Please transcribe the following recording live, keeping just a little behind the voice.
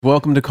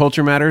Welcome to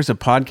Culture Matters, a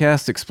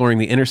podcast exploring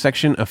the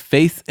intersection of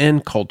faith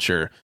and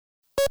culture.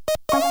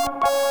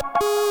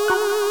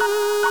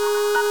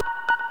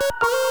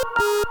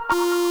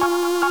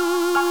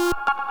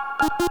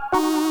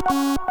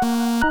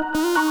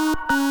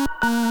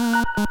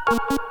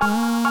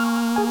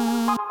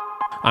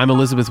 I'm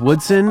Elizabeth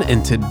Woodson,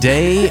 and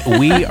today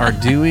we are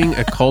doing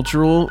a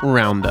cultural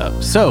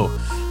roundup. So,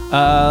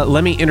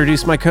 let me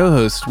introduce my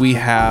co-host. We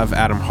have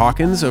Adam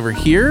Hawkins over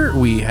here.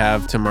 We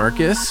have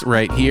Tamarcus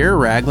right here,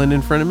 Raglan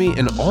in front of me,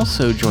 and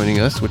also joining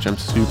us, which I'm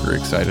super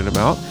excited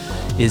about,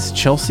 is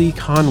Chelsea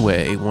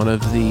Conway, one of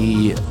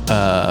the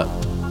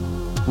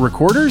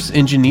recorders,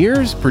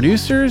 engineers,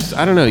 producers.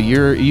 I don't know.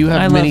 You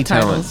have many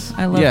talents.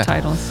 I love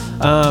titles.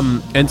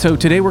 And so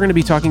today we're going to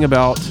be talking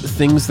about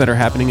things that are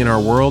happening in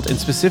our world, and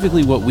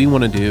specifically what we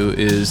want to do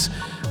is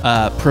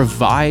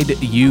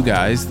provide you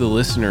guys, the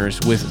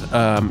listeners, with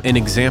an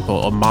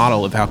example, a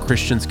model of how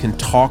Christians can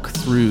talk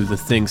through the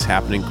things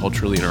happening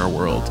culturally in our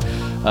world.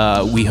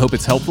 We hope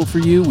it's helpful for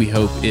you. We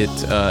hope it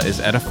is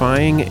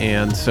edifying.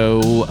 And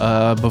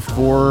so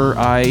before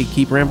I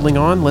keep rambling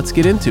on, let's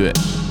get into it.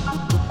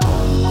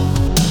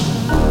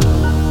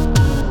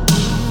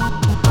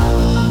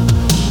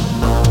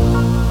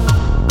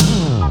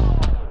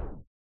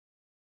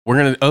 We're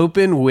going to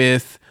open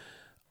with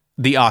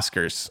the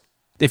Oscars.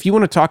 If you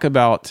want to talk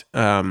about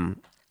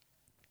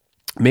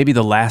maybe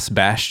the last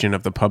bastion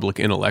of the public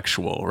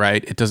intellectual,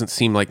 right? It doesn't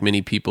seem like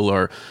many people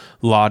are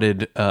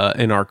lauded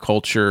in our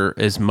culture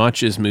as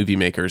much as movie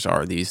makers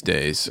are these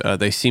days.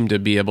 They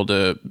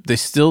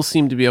still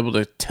seem to be able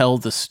to tell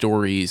the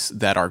stories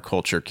that our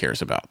culture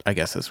cares about. I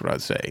guess that's what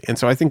I'd say. And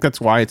so I think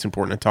that's why it's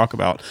important to talk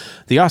about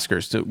the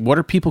Oscars. What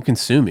are people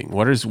consuming?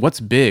 What's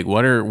big?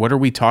 What are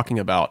we talking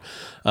about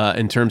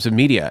in terms of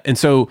media? And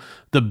so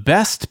the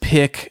best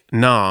pick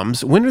noms.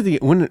 Chelsea,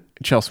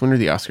 when are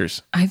the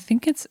Oscars? I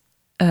think it's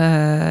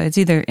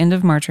either end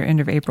of March or end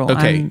of April.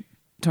 Okay. I'm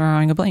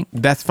drawing a blank.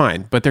 That's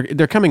fine, but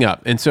they're coming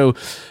up. And so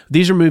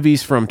these are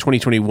movies from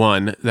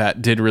 2021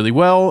 that did really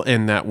well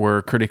and that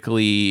were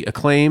critically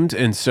acclaimed.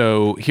 And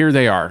so here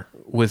they are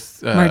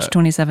with March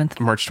 27th.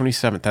 March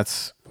 27th.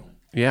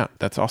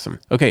 That's awesome.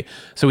 Okay,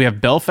 so we have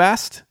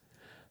Belfast,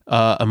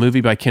 a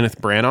movie by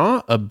Kenneth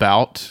Branagh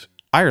about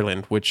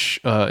Ireland, which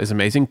is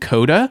amazing.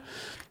 Coda,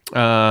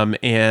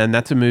 and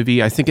that's a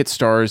movie, I think it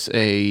stars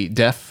a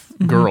deaf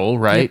girl,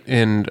 right? Yep.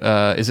 And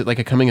is it like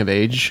a coming of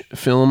age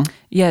film?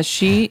 Yeah,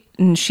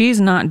 she's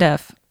not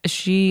deaf.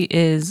 She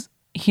is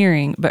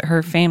hearing, but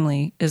her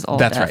family is all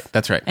deaf.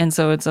 That's right. And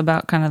so it's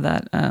about kind of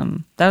that.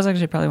 That was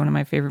actually probably one of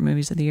my favorite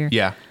movies of the year.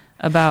 Yeah.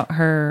 About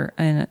her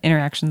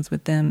interactions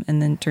with them,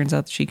 and then turns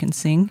out that she can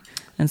sing,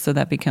 and so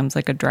that becomes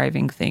like a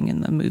driving thing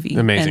in the movie.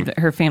 Amazing. And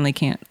her family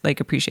can't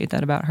appreciate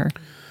that about her.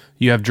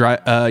 You have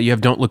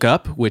Don't Look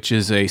Up, which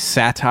is a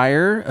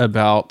satire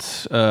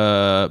about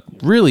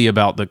really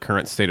about the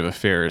current state of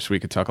affairs. We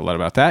could talk a lot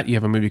about that. You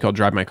have a movie called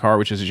Drive My Car,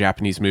 which is a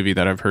Japanese movie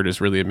that I've heard is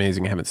really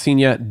amazing. I haven't seen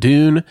yet.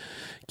 Dune,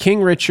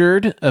 King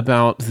Richard,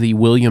 about the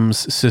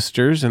Williams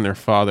sisters and their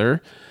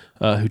father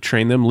who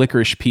trained them.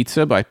 Licorice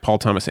Pizza by Paul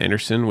Thomas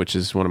Anderson, which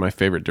is one of my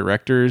favorite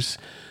directors.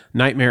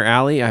 Nightmare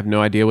Alley, I have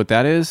no idea what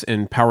that is.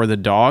 And Power the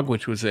Dog,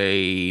 which was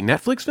a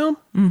Netflix film.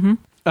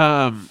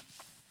 Mm-hmm.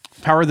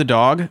 Power the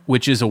Dog,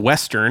 which is a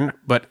Western,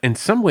 but in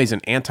some ways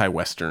an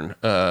anti-Western,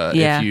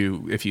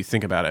 if you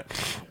think about it.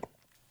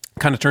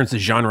 Kind of turns the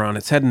genre on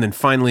its head. And then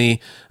finally,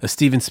 a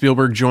Steven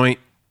Spielberg joint,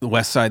 the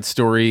West Side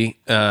Story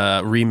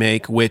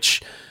remake,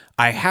 which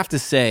I have to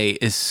say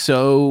is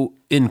so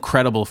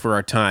incredible for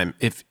our time.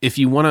 If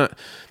you want to...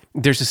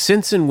 There's a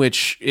sense in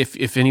which,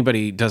 if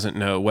anybody doesn't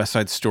know, West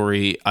Side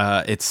Story,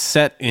 it's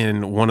set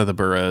in one of the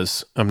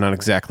boroughs. I'm not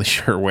exactly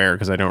sure where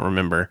because I don't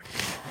remember.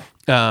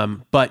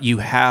 But you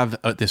have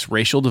this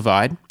racial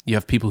divide. You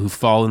have people who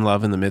fall in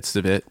love in the midst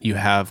of it. You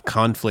have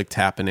conflict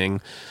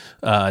happening.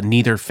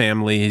 Neither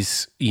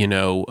families,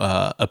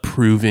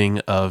 approving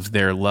of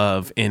their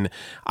love. And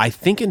I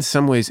think in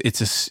some ways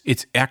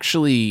it's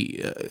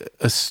actually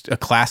a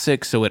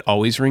classic, so it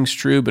always rings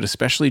true, but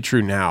especially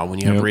true now when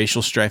you have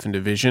racial strife and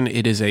division.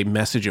 It is a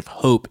message of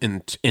hope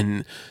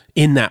in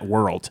that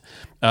world.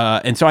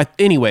 And so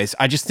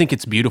I just think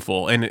it's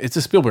beautiful, and it's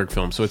a Spielberg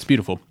film, so it's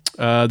beautiful.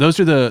 Those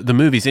are the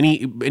movies.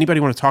 Anybody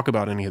want to talk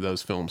about any of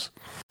those films?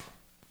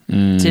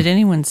 Did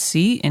anyone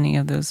see any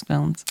of those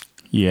films?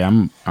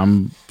 Yeah,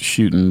 I'm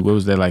shooting. What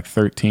was that, like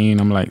 13?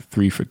 I'm like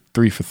 3 for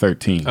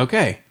 13.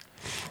 Okay,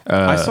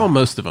 I saw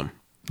most of them.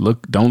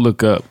 Don't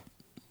Look Up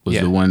was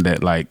the one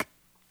that like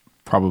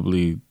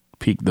probably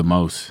peaked the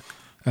most.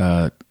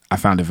 I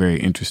found it very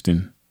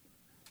interesting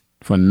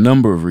for a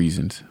number of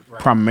reasons.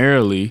 Right.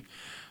 Primarily,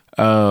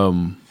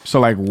 so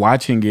like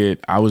watching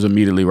it, I was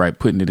immediately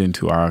putting it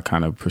into our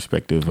kind of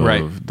perspective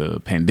of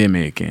the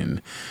pandemic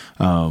and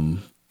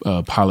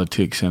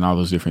politics and all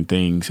those different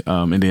things.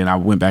 And then I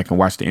went back and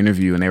watched the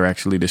interview, and they were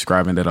actually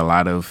describing that a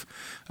lot of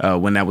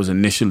when that was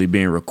initially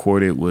being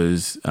recorded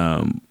was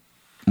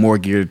more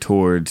geared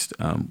towards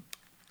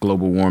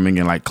global warming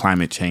and like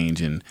climate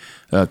change and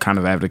kind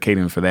of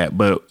advocating for that.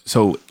 But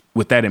so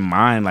with that in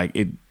mind, like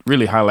it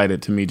really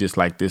highlighted to me just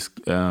like this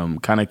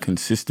kind of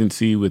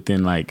consistency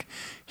within like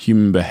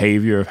human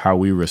behavior of how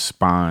we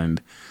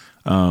respond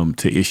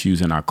to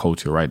issues in our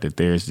culture, right? That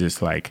there's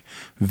just like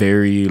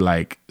very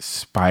like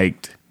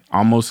spiked,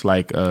 almost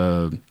like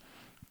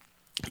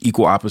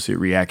equal opposite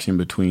reaction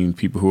between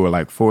people who are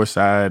like for a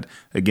side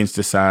against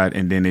the side,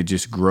 and then it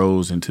just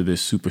grows into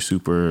this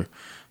super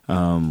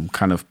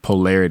kind of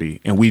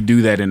polarity. And we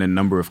do that in a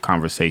number of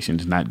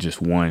conversations, not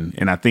just one.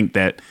 And I think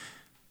that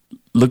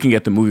looking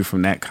at the movie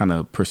from that kind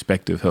of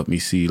perspective helped me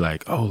see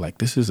like, oh, like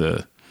this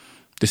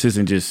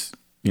isn't just,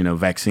 you know,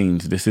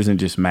 vaccines. This isn't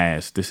just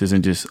masks. This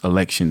isn't just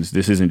elections.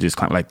 This isn't just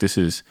like, this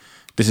is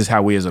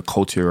how we as a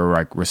culture are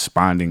like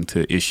responding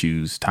to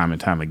issues time and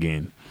time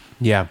again.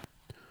 Yeah.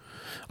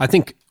 I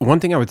think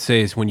one thing I would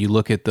say is when you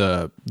look at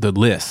the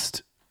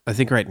list, I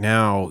think right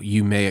now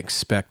you may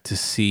expect to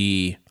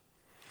see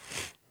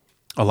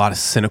a lot of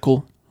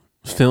cynical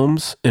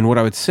films. And what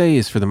I would say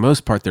is for the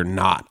most part, they're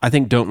not. I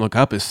think Don't Look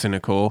Up is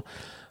cynical.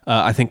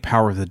 I think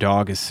Power of the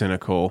Dog is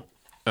cynical.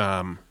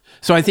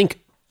 So I think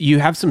you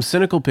have some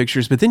cynical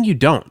pictures, but then you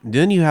don't.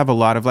 Then you have a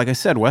lot of, like I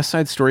said, West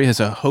Side Story has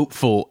a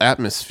hopeful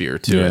atmosphere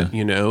to it,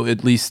 you know,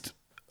 at least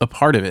a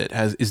part of it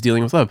is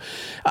dealing with love.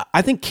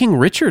 I think King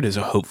Richard is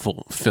a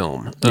hopeful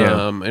film.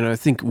 And I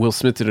think Will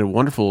Smith did a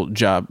wonderful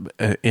job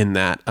in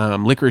that.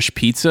 Licorice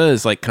Pizza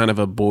is like kind of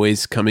a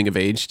boy's coming of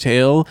age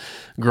tale,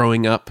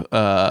 growing up,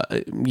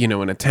 you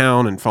know, in a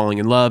town and falling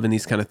in love and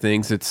these kind of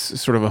things. It's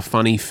sort of a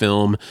funny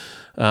film.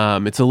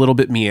 It's a little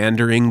bit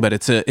meandering, but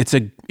it's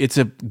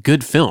a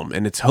good film,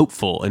 and it's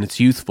hopeful and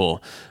it's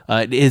youthful.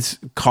 It is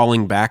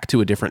calling back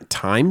to a different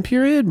time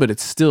period, but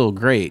it's still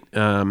great.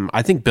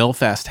 I think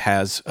Belfast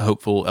has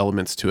hopeful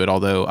elements to it,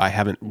 although I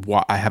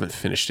haven't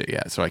finished it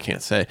yet, so I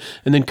can't say.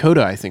 And then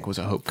Coda, I think, was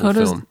a hopeful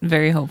Coda's film.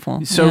 very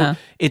hopeful. So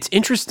it's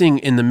interesting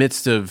in the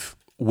midst of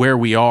where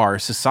we are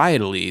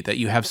societally that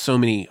you have so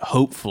many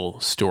hopeful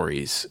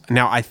stories.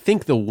 Now, I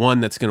think the one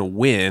that's going to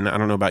win, I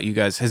don't know about you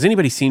guys. Has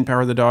anybody seen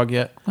Power of the Dog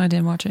yet? I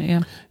did watch it,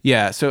 yeah.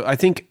 Yeah, so I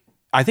think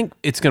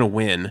it's going to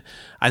win.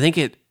 I think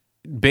it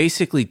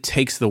basically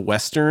takes the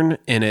Western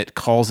and it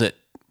calls it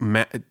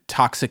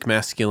toxic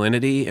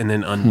masculinity and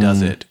then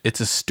undoes it. It's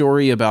a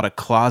story about a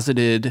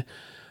closeted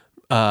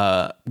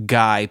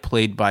guy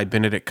played by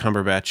Benedict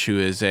Cumberbatch, who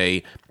is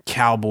a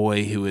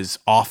cowboy who is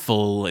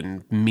awful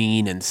and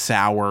mean and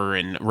sour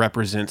and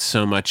represents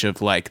so much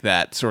of like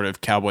that sort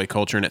of cowboy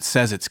culture. And it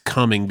says it's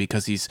coming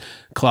because he's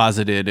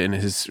closeted in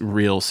his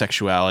real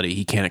sexuality.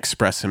 He can't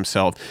express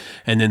himself.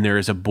 And then there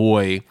is a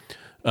boy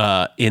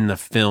in the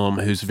film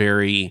who's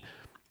very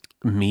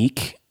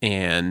meek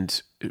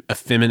and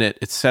effeminate,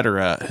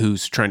 etc.,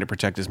 who's trying to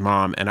protect his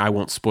mom. And I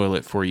won't spoil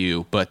it for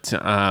you, but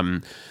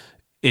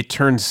it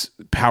turns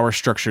power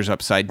structures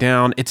upside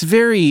down. It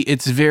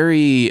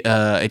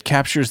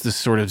captures the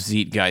sort of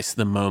zeitgeist,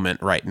 the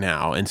moment right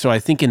now. And so I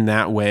think in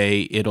that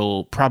way,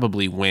 it'll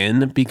probably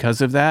win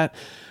because of that.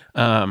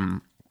 I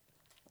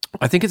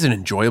think it's an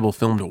enjoyable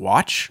film to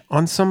watch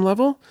on some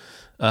level.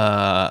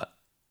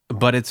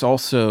 But it's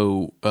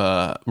also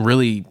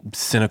really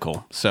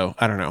cynical. So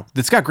I don't know.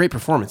 It's got great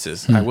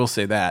performances. I will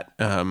say that.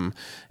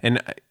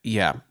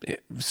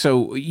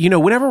 So, you know,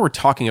 whenever we're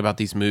talking about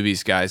these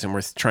movies, guys, and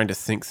we're trying to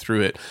think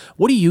through it,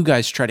 what do you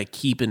guys try to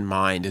keep in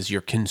mind as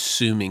you're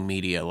consuming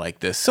media like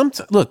this?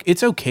 Look,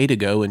 it's okay to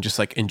go and just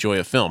like enjoy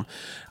a film.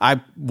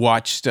 I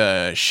watched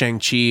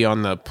Shang-Chi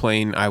on the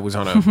plane. I was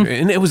on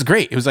and it was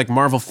great. It was like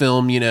Marvel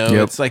film, you know,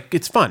 It's like,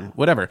 it's fun,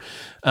 whatever.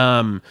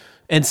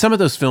 And some of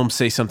those films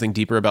say something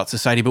deeper about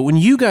society. But when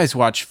you guys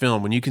watch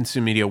film, when you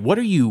consume media, what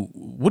do you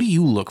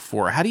look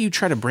for? How do you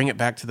try to bring it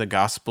back to the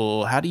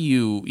gospel? How do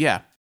you, You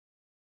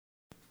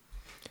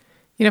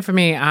know, for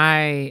me,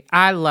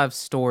 I love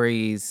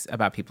stories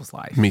about people's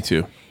life. Me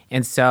too.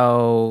 And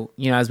so,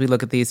 you know, as we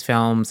look at these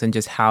films and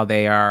just how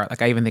they are,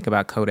 like I even think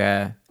about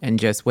Coda and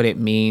just what it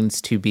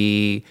means to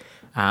be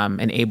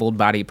an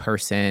able-bodied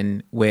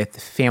person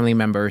with family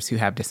members who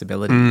have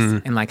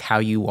disabilities and like how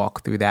you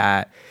walk through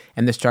that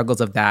and the struggles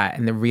of that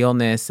and the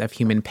realness of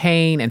human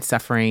pain and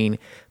suffering,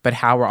 but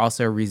how we're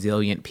also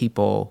resilient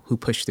people who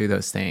push through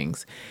those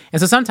things.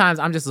 And so sometimes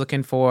I'm just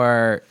looking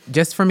for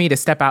me to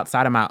step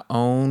outside of my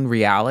own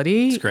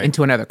reality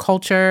into another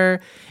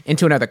culture,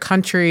 into another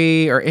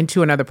country, or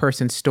into another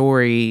person's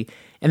story.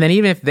 And then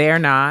even if they're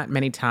not,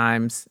 many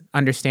times,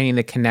 understanding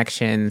the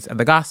connections of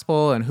the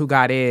gospel and who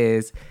God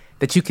is,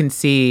 that you can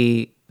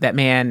see that,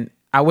 man,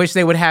 I wish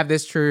they would have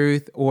this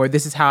truth, or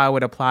this is how I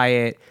would apply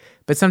it.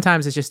 But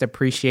sometimes it's just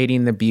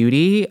appreciating the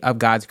beauty of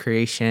God's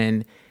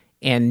creation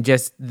and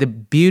just the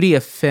beauty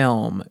of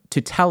film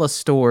to tell a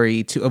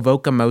story, to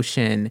evoke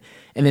emotion,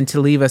 and then to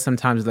leave us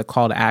sometimes with a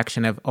call to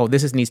action of, oh,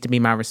 needs to be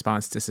my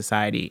response to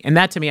society. And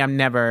that to me, I'm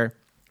never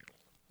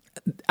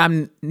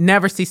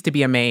ceased to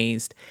be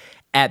amazed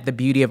at the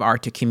beauty of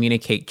art to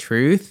communicate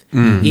truth,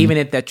 even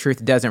if that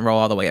truth doesn't roll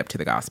all the way up to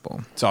the gospel.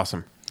 It's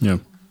awesome. Yeah.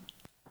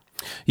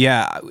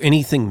 Yeah.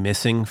 Anything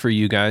missing for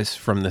you guys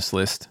from this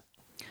list?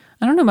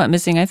 I don't know about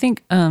missing. I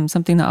think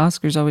something the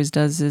Oscars always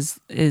does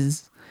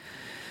is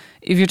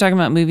if you're talking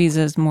about movies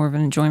as more of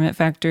an enjoyment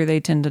factor, they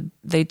tend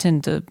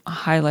to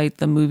highlight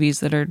the movies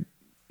that are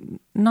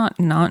not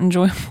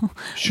enjoyable,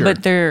 Sure.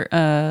 but they're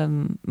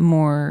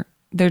more.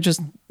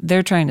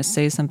 They're trying to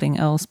say something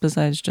else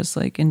besides just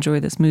like enjoy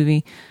this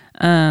movie.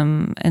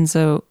 And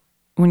so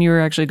when you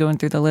were actually going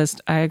through the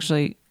list, I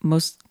actually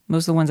most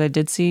of the ones I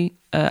did see,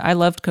 I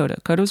loved Coda.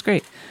 Coda was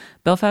great.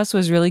 Belfast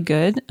was really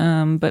good,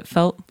 but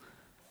felt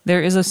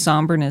there is a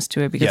somberness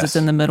to it because Yes. it's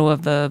in the middle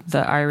of the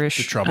Irish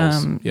The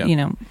Troubles, yeah.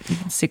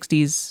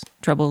 60s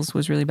Troubles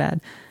was really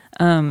bad.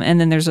 And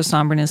then there's a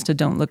somberness to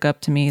Don't Look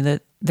Up to Me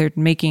that they're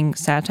making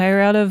satire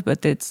out of,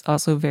 but it's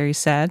also very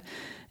sad.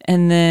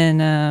 And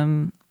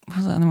then what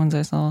was the other ones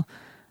I saw?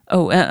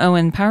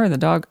 And Power of the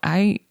Dog,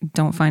 I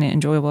don't find it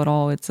enjoyable at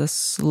all. It's a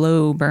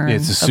slow burn.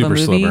 It's a super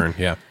slow burn.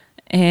 Yeah.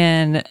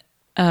 And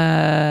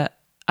I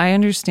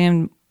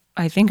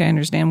think I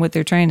understand what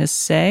they're trying to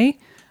say.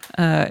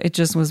 It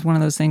just was one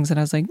of those things that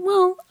I was like,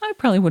 well, I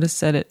probably would have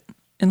said it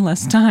in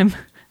less time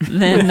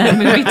than that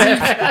movie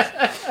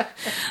took.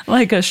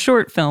 Like a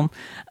short film.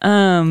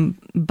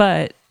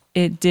 But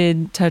it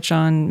did touch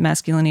on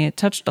masculinity. It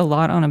touched a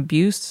lot on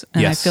abuse.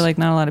 And Yes. I feel like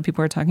not a lot of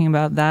people are talking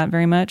about that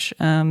very much.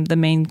 The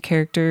main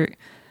character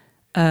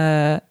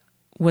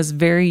was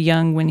very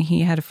young when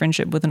he had a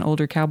friendship with an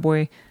older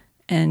cowboy.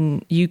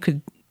 And you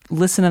could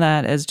listen to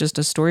that as just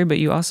a story, but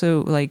you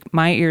also, like,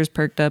 my ears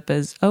perked up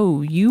as,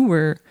 oh, you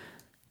were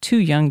too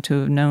young to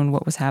have known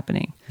what was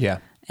happening. Yeah.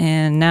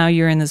 And now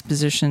you're in this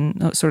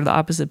position, sort of the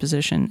opposite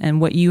position.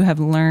 And what you have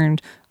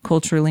learned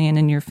culturally and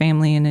in your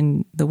family and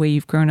in the way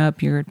you've grown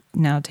up, you're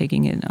now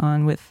taking it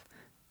on with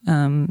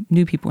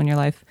new people in your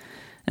life.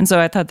 And so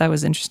I thought that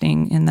was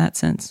interesting in that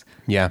sense.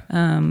 Yeah.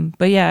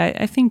 But yeah,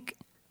 I think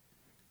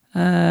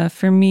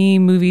for me,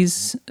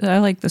 movies, I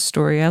like the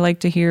story. I like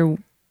to hear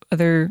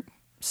other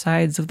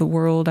sides of the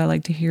world. I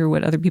like to hear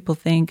what other people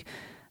think.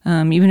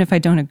 Even if I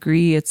don't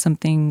agree, it's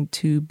something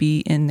to be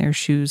in their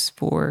shoes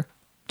for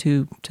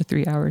 2 to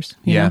 3 hours.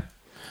 you Yeah. know?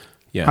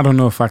 Yeah. I don't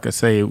know if I could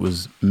say it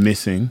was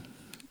missing.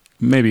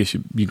 Maybe it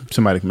should be,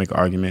 somebody can make an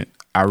argument.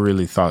 I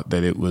really thought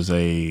that it was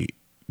a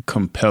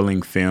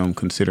compelling film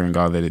considering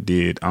all that it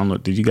did. I don't know.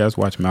 Did you guys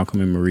watch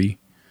Malcolm and Marie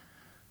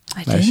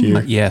I last didn't.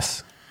 year?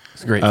 Yes.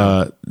 It's a great.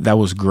 Film. That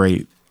was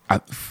great.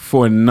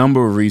 For a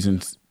number of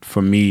reasons,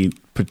 for me,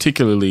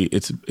 particularly,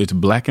 it's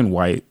black and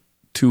white,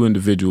 two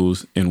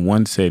individuals in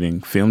one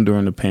setting, filmed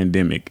during the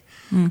pandemic.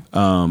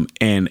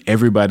 And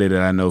everybody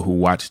that I know who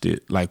watched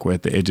it, like, were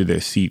at the edge of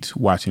their seats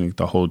watching it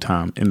the whole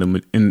time.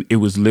 And it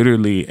was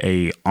literally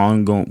a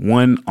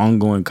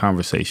ongoing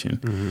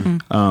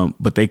conversation.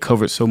 But they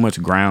covered so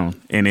much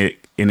ground, and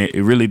it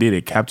really did.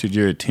 It captured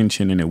your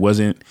attention, and it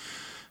wasn't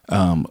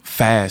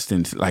fast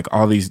and like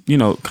all these,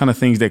 kind of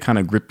things that kind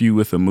of grip you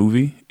with a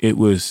movie. It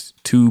was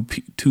two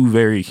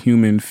very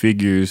human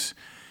figures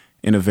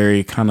in a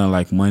very kind of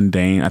like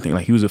mundane, I think,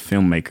 like, he was a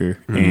filmmaker,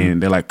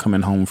 and they're like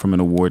coming home from an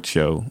award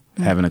show,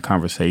 having a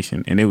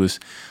conversation. And it was,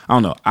 I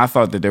don't know, I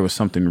thought that there was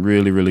something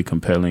really, really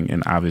compelling.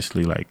 And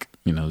obviously, like,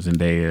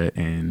 Zendaya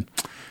and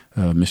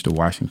Mr.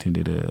 Washington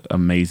did an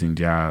amazing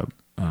job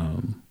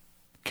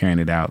carrying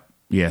it out.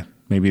 Yeah,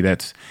 maybe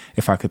that's,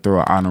 if I could throw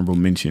an honorable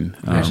mention,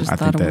 I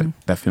think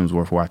that film's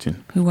worth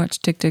watching. Who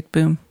watched Tick, Tick,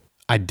 Boom?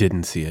 I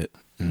didn't see it,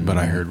 but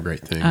I heard great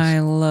things. I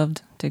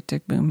loved Tick,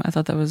 Tick, Boom. I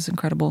thought that was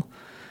incredible.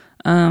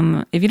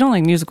 If you don't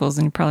like musicals,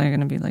 then you're probably going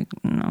to be like,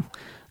 no.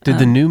 Did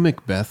the new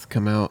Macbeth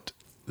come out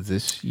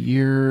this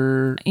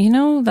year?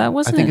 That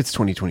wasn't. I think it's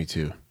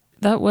 2022.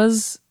 That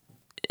was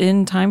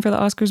in time for the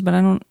Oscars,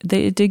 but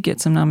it did get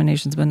some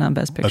nominations, but not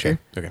Best Picture.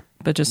 Okay.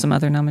 But just some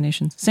other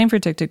nominations. Same for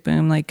Tick, Tick,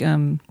 Boom. Like,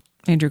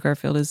 Andrew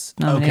Garfield is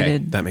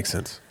nominated. Okay, that makes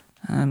sense.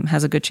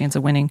 Has a good chance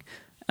of winning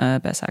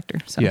Best Actor.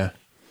 So.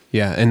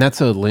 Yeah, and that's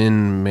a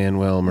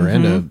Lin-Manuel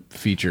Miranda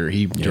feature.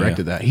 He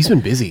directed that. He's been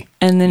busy.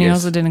 And then he Yes.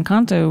 also did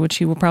Encanto, which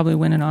he will probably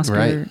win an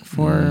Oscar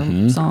for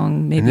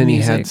song, maybe And then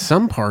music. he had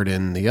some part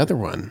in the other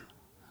one.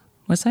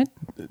 West Side?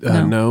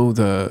 No,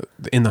 the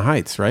In the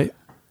Heights, right?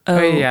 Oh,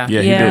 yeah.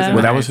 Yeah, he did.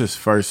 Well, that was his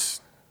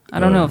first. I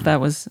don't know if that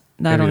was.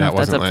 I don't know that if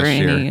that's wasn't up for last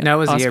year. any. No, it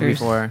was the year Oscars.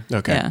 before.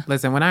 Okay. Yeah.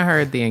 Listen, when I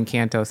heard the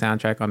Encanto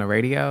soundtrack on the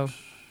radio,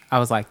 I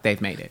was like,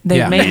 they've made it. They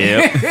Yeah. made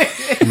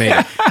it. Made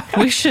it.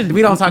 We should.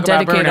 We don't talk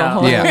about dedicate a burnout.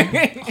 whole,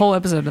 Yeah. whole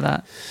episode to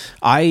that.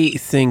 I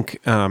think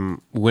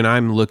when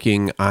I'm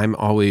looking, I'm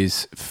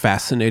always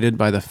fascinated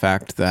by the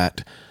fact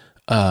that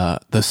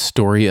the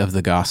story of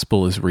the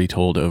gospel is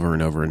retold over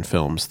and over in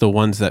films, the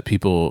ones that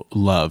people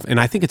love. And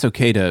I think it's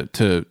okay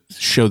to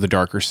show the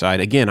darker side.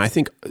 Again, I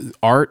think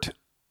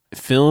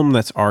film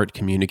that's art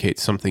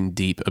communicates something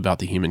deep about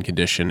the human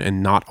condition,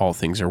 and not all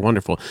things are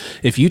wonderful.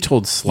 If you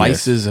told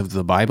slices of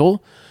the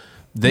Bible,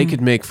 they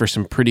could make for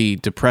some pretty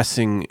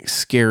depressing,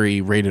 scary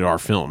rated R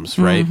films,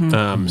 right?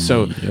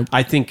 So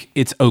I think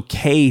it's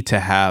okay to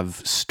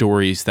have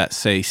stories that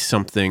say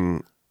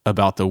something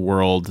about the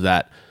world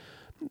that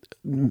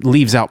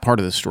leaves out part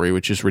of the story,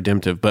 which is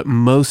redemptive. But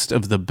most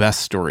of the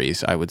best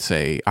stories, I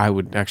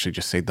would actually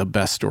just say the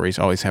best stories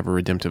always have a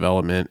redemptive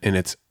element, and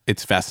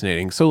it's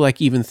fascinating. So,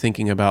 like, even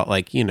thinking about,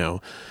 like,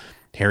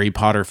 Harry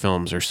Potter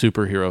films or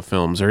superhero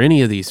films or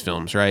any of these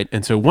films, right?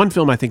 And so one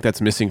film I think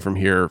that's missing from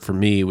here for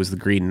me was The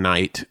Green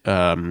Knight,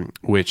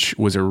 which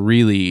was a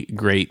really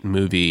great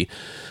movie.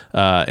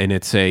 And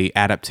it's a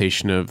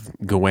adaptation of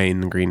Gawain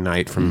the Green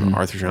Knight from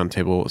Arthur's Round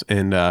Table.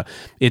 And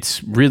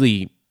it's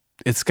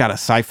got a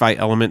sci-fi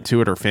element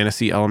to it or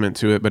fantasy element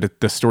to it,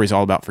 but the story's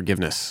all about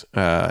forgiveness.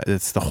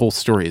 It's the whole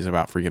story is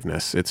about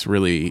forgiveness. It's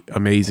really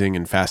amazing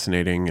and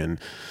fascinating. And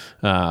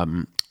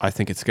I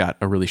think it's got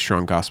a really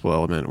strong gospel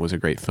element. It was a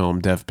great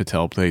film. Dev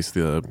Patel plays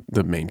the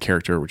main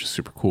character, which is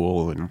super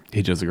cool, and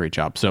he does a great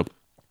job. So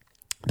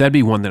that'd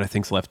be one that I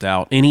think's left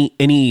out.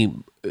 Any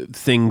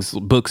things,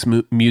 books,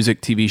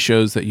 music, TV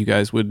shows that you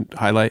guys would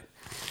highlight?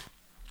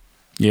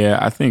 Yeah,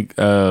 I think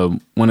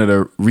one of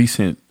the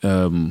recent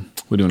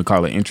what do you want to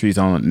call it, entries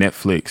on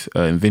Netflix,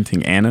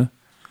 Inventing Anna.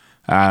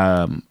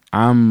 I'm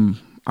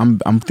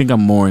think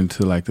I'm more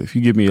into like if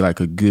you give me like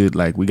a good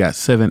we got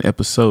 7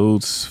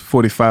 episodes,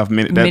 45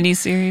 minutes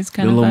miniseries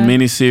kind of little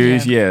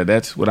miniseries. Yeah,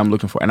 that's what I'm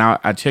looking for. And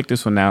I checked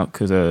this one out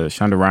because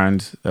Shonda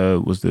Rhimes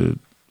was the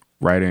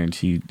writer, and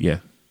she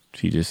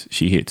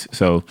hits.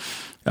 So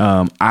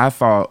I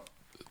thought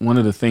one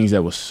of the things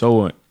that was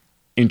so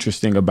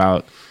interesting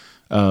about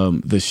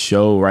the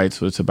show, right?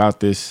 So it's about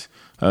this.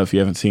 If you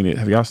haven't seen it,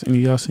 any of y'all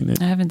seen it?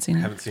 I haven't seen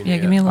it. Yeah,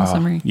 give me a little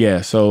summary.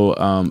 Yeah, so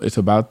it's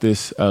about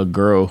this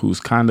girl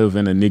who's kind of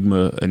an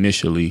enigma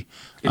initially.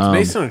 It's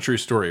based on a true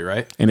story,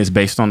 right? And it's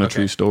based on a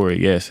true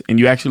story, yes. And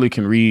you actually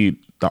can read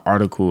the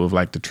article of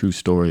like the true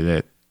story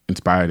that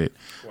inspired it.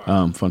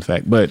 Wow. Fun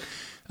fact. But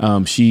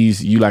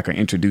you are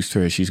introduced to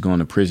her. She's going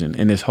to prison.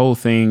 And this whole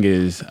thing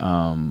is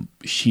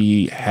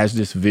she has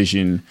this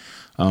vision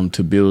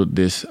to build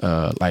this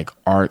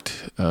art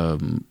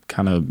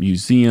kind of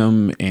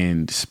museum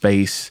and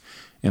space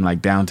in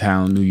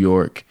downtown New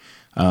York.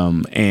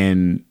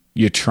 And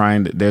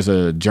there's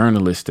a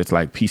journalist that's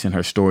piecing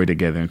her story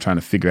together and trying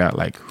to figure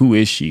out who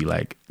is she?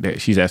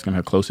 She's asking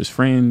her closest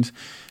friends.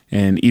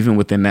 And even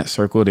within that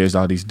circle, there's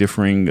all these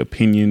differing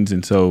opinions.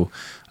 And so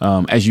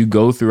as you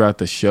go throughout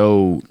the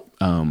show,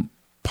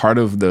 part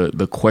of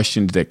the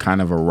questions that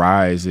kind of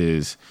arise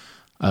is,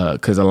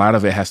 because a lot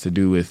of it has to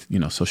do with,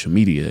 social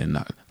media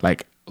and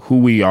who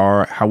we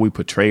are, how we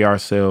portray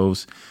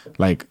ourselves,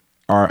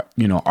 are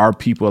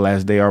people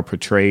as they are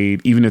portrayed,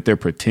 even if they're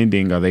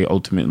pretending, are they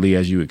ultimately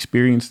as you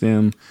experience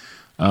them?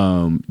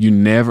 You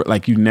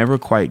never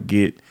quite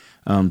get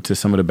to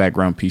some of the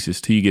background pieces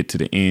till you get to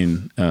the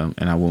end.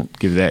 And I won't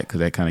give that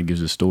because that kind of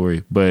gives a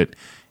story, but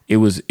it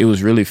was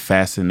really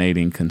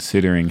fascinating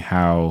considering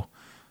how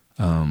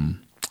far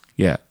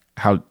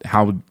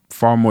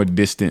more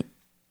distant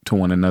to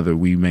one another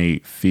we may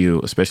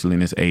feel, especially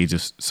in this age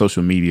of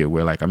social media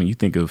where you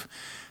think of,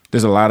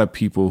 there's a lot of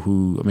people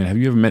who, have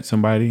you ever met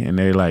somebody and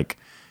they're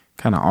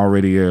kind of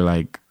already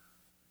are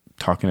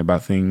talking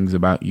about things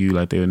about you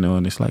they know,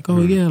 and it's I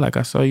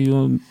saw you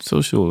on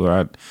social, or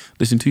I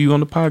listened to you on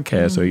the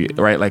podcast, or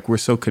right, we're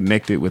so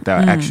connected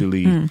without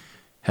actually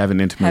having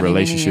an intimate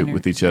relationship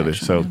with each other.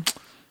 So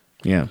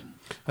yeah,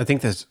 I think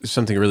there's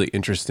something really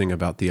interesting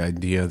about the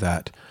idea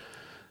that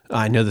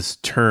I know this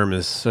term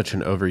is such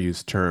an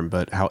overused term,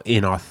 but how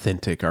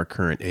inauthentic our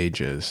current age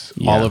is.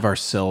 Yeah. All of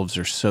ourselves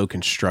are so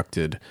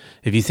constructed.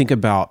 If you think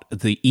about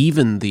the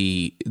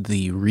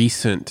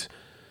recent,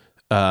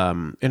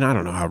 and I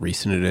don't know how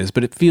recent it is,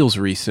 but it feels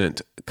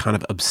recent, kind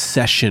of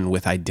obsession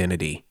with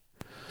identity.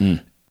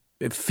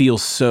 It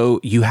feels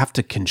so, you have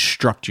to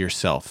construct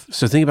yourself.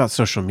 So think about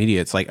social media.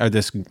 It's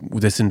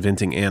this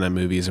Inventing Anna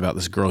movie is about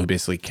this girl who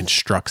basically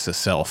constructs a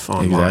self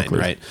online,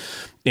 right?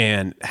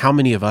 And how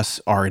many of us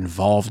are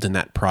involved in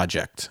that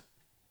project?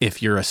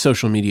 If you're a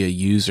social media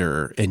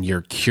user and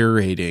you're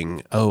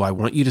curating, I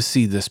want you to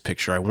see this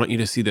picture. I want you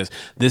to see this.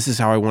 This is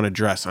how I want to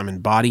dress. I'm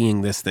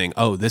embodying this thing.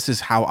 This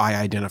is how I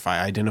identify.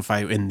 I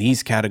identify in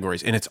these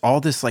categories. And it's all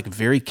this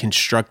very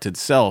constructed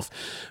self,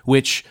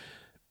 which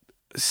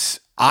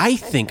I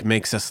think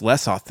makes us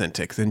less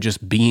authentic than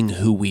just being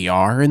who we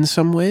are in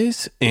some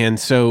ways. And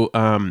so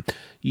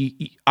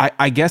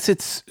I guess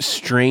it's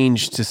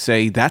strange to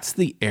say that's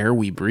the air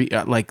we breathe.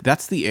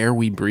 That's the air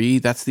we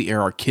breathe. That's the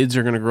air our kids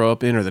are going to grow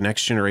up in, or the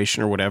next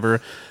generation, or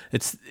whatever.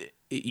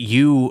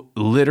 You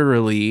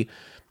literally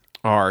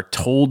are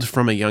told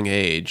from a young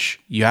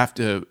age, you have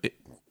to,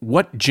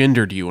 what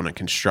gender do you want to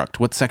construct?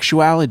 What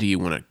sexuality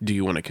do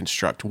you want to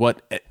construct?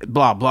 What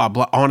blah, blah,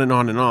 blah, on and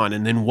on and on.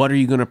 And then what are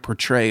you going to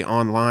portray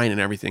online and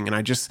everything? And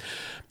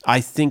I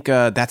think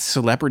that's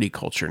celebrity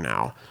culture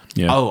now.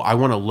 Yeah. I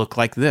want to look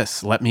like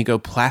this. Let me go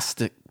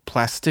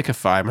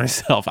plasticify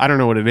myself. I don't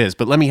know what it is,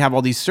 but let me have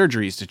all these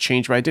surgeries to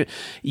change my identity.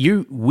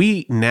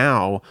 We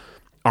now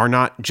are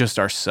not just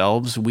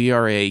ourselves. We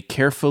are a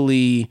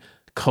carefully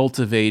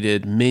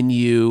cultivated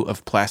menu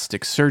of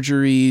plastic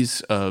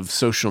surgeries, of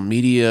social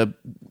media,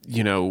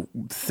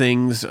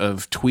 things,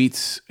 of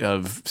tweets,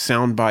 of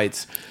sound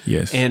bites.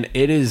 Yes. And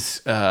it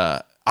is,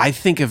 I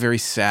think, a very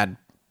sad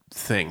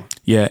thing.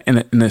 Yeah,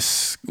 and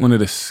it's one of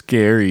the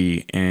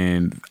scary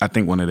and I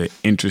think one of the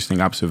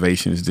interesting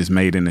observations that's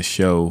made in the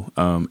show.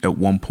 At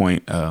one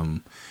point,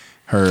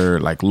 her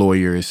like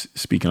lawyer is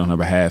speaking on her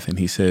behalf, and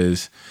he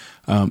says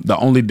the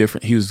only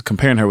difference, he was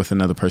comparing her with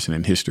another person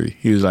in history.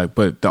 He was like,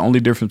 but the only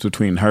difference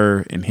between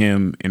her and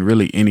him and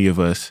really any of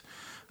us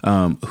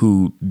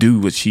who do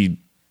what she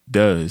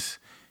does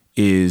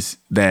is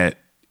that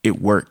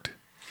it worked,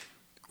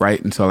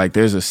 right? And so like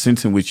there's a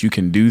sense in which you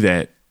can do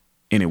that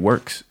and it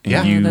works. And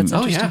Yeah. That's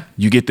interesting.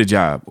 you get the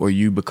job, or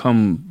you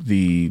become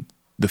the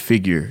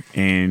figure,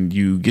 and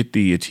you get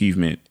the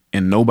achievement,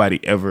 and nobody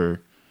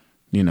ever,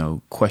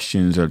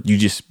 questions, or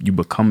you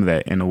become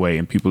that in a way,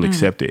 and people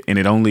accept it, and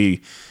it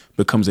only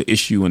becomes an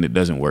issue when it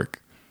doesn't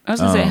work. I was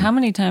gonna say, how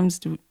many times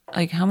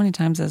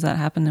has that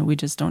happened that we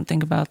just don't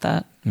think about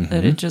that?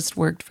 That it just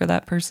worked for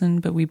that person,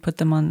 but we put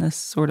them on this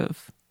sort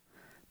of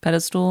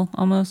pedestal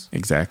almost.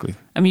 Exactly.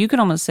 I mean, you could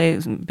almost say,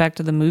 back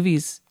to the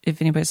movies,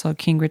 if anybody saw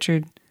King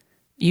Richard,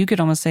 you could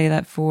almost say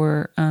that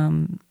for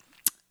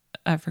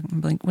I forget,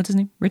 what's his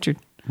name? Richard.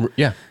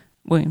 Yeah.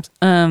 Williams.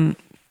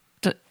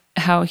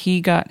 How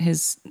he got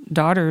his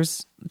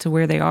daughters to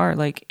where they are.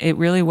 Like, it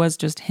really was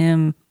just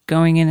him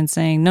going in and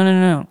saying,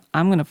 no,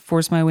 I'm going to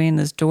force my way in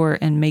this door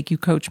and make you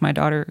coach my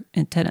daughter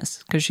in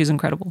tennis because she's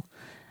incredible.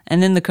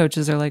 And then the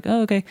coaches are like,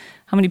 oh, okay,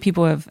 how many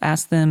people have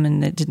asked them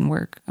and it didn't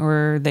work?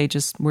 Or they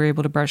just were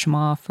able to brush them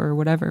off or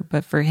whatever.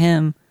 But for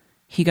him,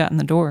 he got in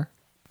the door.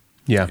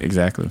 Yeah.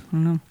 Exactly.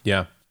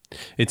 Yeah.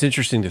 It's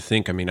interesting to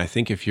think. I mean, I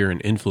think if you're an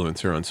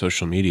influencer on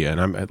social media,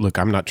 and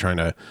I'm not trying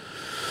to,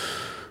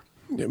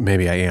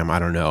 maybe I am, I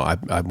don't know.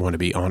 I want to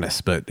be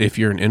honest, but if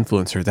you're an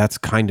influencer, that's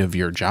kind of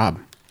your job.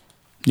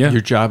 Yeah.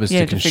 Your job is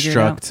to to figure it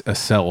construct a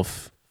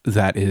self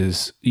that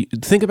is,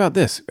 think about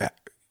this.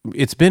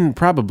 It's been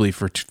probably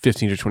for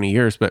 15 to 20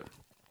 years, but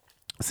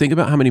think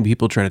about how many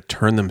people try to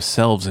turn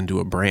themselves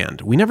into a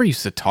brand. We never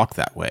used to talk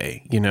that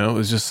way. It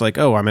was just like,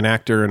 oh, I'm an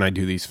actor and I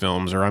do these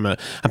films, or I'm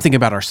thinking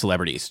about our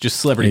celebrities, just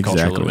celebrity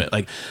culture a little bit.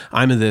 Like,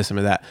 I'm a this, I'm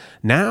a that.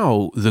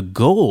 Now the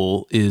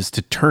goal is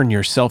to turn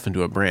yourself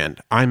into a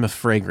brand. I'm a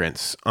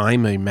fragrance.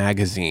 I'm a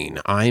magazine.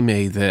 I'm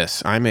a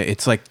this.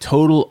 It's like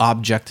total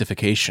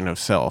objectification of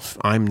self.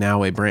 I'm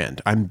now a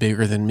brand. I'm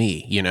bigger than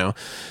me,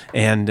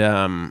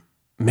 And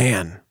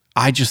man,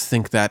 I just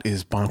think that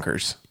is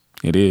bonkers.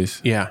 It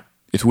is. Yeah.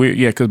 It's weird,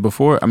 yeah, because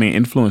before,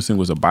 influencing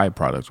was a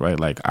byproduct, right?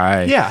 Like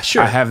I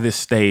have this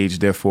stage,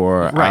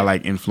 therefore I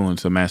like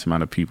influence a mass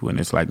amount of people, and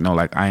it's like, no,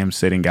 like I am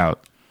setting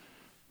out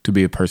to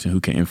be a person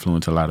who can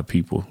influence a lot of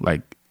people,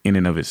 like in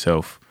and of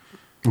itself.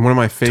 One of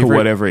my favorite, to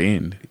whatever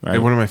end, right?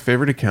 One of my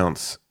favorite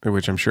accounts,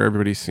 which I'm sure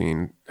everybody's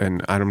seen,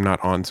 and I'm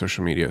not on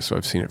social media, so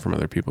I've seen it from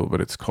other people, but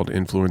it's called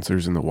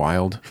Influencers in the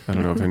Wild. I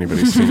don't know if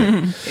anybody's seen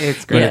it.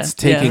 It's great. But it's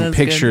taking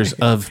pictures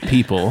of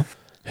people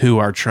who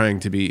are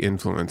trying to be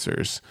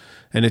influencers.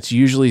 And it's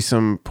usually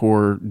some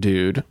poor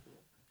dude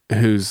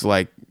who's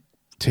like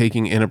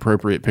taking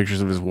inappropriate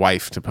pictures of his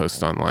wife to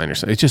post online or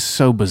something. It's just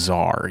so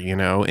bizarre,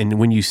 And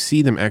when you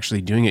see them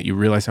actually doing it, you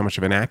realize how much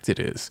of an act it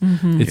is.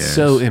 It's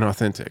so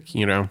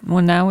inauthentic,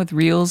 Well, now with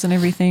Reels and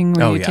everything,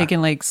 where you're yeah.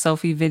 taking like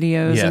selfie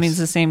videos, Yes. I mean, it's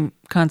the same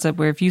concept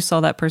where if you saw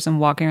that person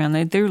walking around,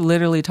 they're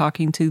literally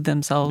talking to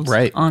themselves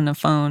on a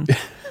phone.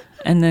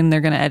 And then they're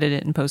going to edit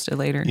it and post it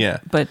later. Yeah.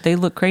 But they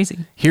look crazy.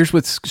 Here's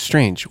what's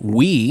strange.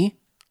 We,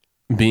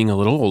 being a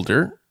little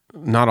older,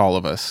 not all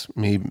of us,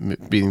 me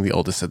being the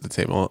oldest at the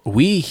table,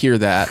 we hear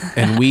that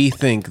and we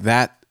think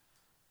that,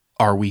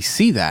 or we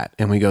see that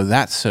and we go,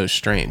 that's so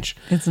strange.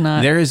 It's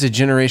not. There is a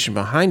generation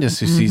behind us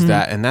who sees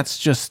that, and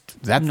that's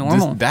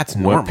normal. That's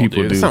normal. What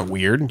people do. It's not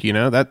weird,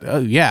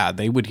 that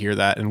they would hear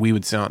that, and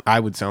I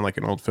would sound like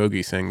an old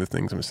fogey saying the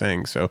things I'm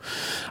saying. So,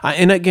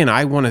 and again,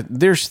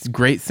 there's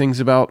great things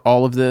about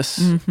all of this.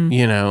 I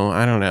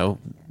don't know.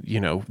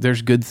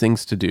 There's good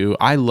things to do.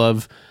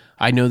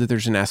 I know that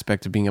there's an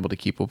aspect of being able to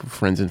keep up with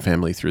friends and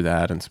family through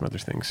that and some other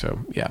things. So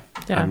yeah.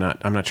 I'm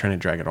not trying to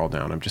drag it all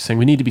down. I'm just saying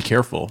we need to be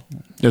careful.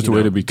 There's a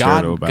way to be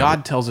careful about God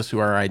it. tells us who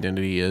our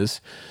identity is,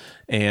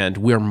 and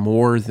we're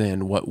more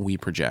than what we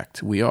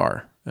project. We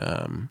are.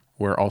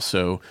 We're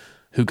also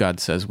who God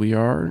says we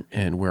are,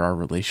 and we're our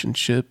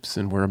relationships,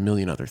 and we're a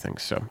million other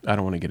things. So I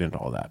don't want to get into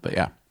all that, but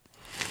yeah.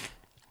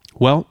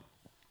 Well,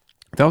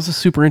 that was a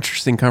super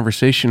interesting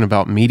conversation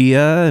about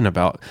media and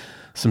about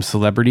some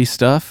celebrity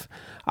stuff.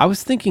 I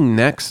was thinking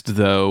next,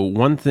 though,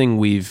 one thing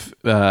we've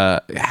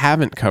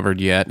haven't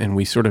covered yet, and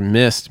we sort of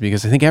missed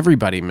because I think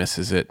everybody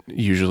misses it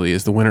usually,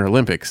 is the Winter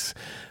Olympics.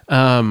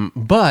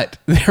 But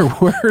there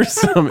were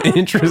some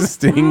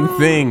interesting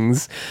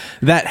things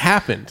that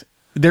happened.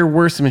 There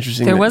were some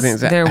interesting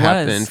things that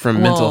happened,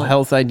 from mental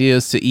health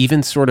ideas to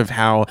even sort of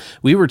how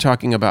we were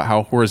talking about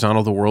how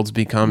horizontal the world's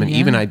become, and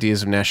even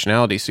ideas of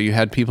nationality. So you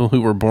had people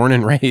who were born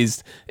and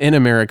raised in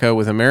America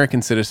with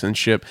American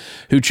citizenship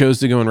who chose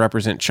to go and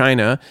represent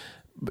China.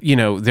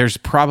 There's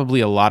probably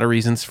a lot of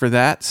reasons for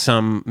that.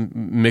 Some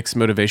mixed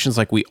motivations,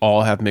 like we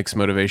all have mixed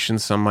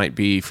motivations. Some might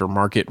be for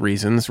market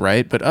reasons,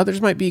 right? But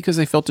others might be because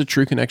they felt a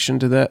true connection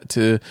to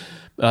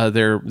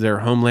their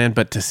homeland.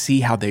 But to see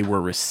how they were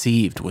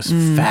received was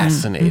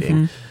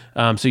fascinating.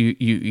 So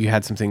you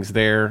had some things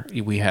there.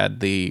 We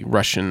had the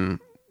Russian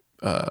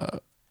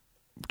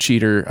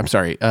cheater. I'm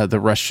sorry, the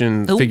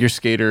Russian figure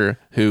skater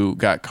who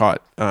got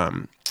caught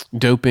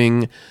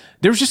doping.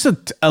 There was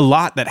just a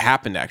lot that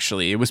happened,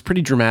 actually. It was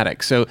pretty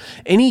dramatic. So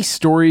any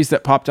stories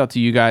that popped out to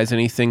you guys,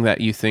 anything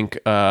that you think,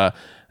 and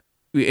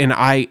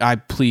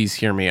I please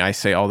hear me, I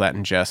say all that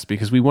in jest,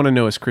 because we want to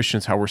know as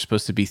Christians how we're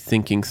supposed to be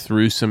thinking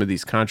through some of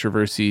these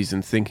controversies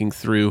and thinking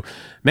through,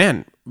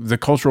 man, the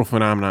cultural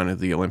phenomenon of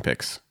the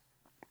Olympics.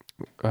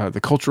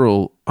 The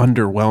cultural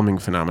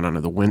underwhelming phenomenon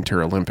of the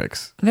Winter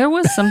Olympics. There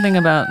was something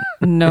about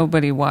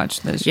nobody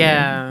watched this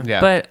year.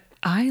 Yeah. But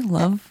I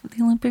love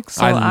the Olympics.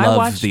 So I love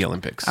watched the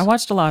Olympics. I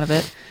watched a lot of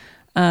it.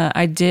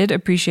 I did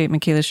appreciate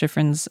Michaela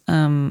Schifrin's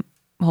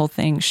whole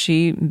thing.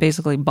 She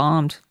basically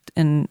bombed,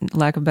 in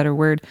lack of a better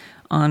word,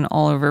 on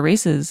all of her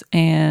races.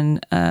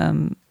 And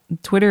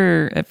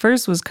Twitter at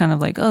first was kind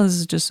of like, oh, this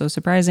is just so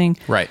surprising.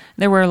 Right.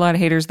 There were a lot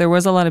of haters. There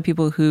was a lot of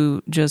people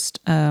who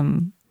just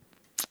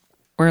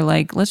were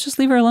like, let's just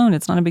leave her alone.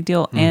 It's not a big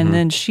deal. Mm-hmm. And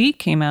then she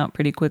came out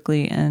pretty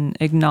quickly and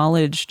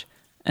acknowledged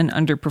an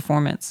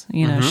underperformance.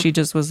 You know, she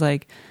just was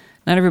like,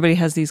 not everybody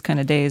has these kind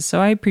of days. So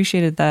I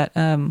appreciated that.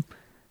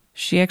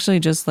 She actually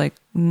just like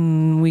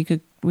week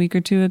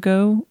or two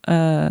ago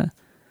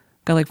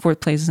got like 4th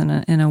place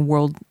in a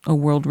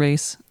world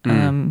race.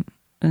 And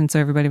so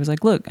everybody was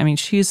like, look, I mean,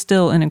 she is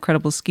still an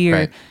incredible skier.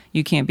 Right.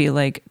 You can't be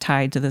like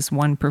tied to this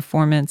one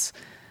performance.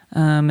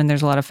 And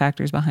there's a lot of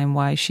factors behind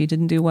why she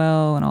didn't do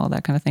well and all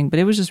that kind of thing. But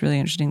it was just really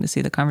interesting to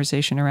see the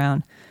conversation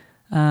around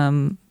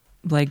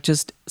like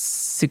just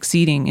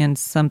succeeding in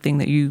something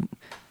that you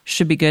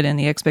should be good in,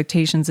 the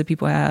expectations that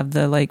people have,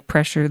 the like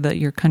pressure that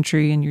your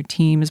country and your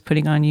team is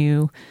putting on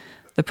you,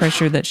 the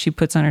pressure that she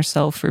puts on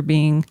herself for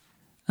being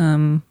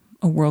a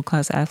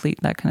world-class athlete,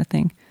 that kind of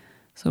thing.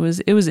 So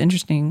it was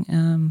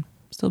interesting.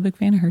 Still a big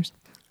fan of hers.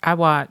 I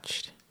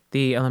watched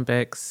the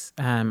Olympics.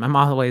 I'm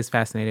always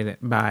fascinated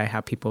by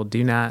how people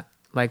do not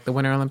like the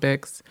Winter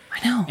Olympics.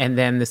 I know. And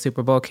then the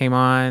Super Bowl came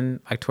on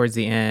like towards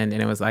the end,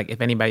 and it was like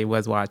if anybody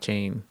was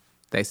watching,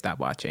 they stopped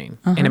watching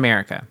in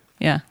America.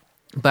 Yeah.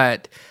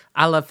 But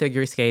I love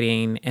figure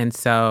skating, and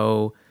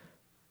so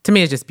to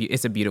me,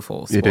 it's a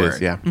beautiful sport. It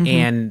is, yeah.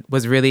 And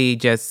was really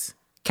just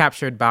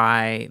captured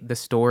by the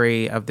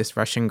story of this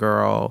Russian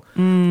girl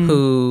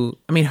who,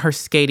 I mean, her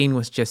skating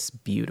was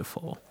just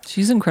beautiful.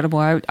 She's incredible.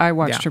 I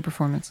watched her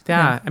performance.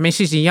 Yeah. I mean,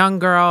 she's a young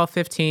girl,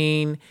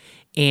 15.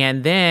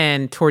 And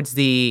then towards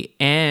the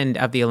end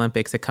of the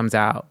Olympics, it comes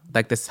out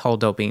like this whole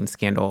doping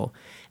scandal.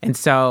 And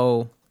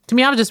so to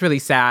me, I was just really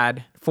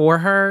sad for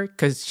her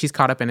because she's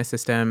caught up in a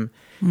system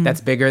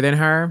that's bigger than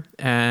her.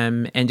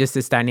 And just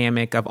this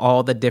dynamic of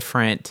all the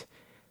different,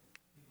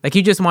 like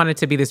you just want it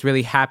to be this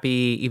really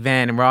happy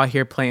event and we're all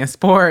here playing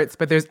sports,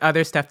 but there's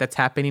other stuff that's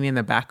happening in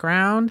the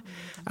background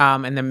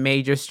and the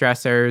major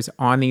stressors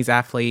on these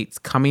athletes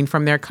coming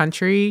from their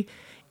country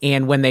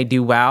and when they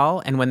do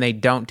well and when they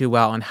don't do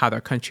well and how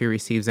their country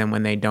receives them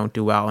when they don't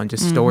do well and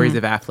just stories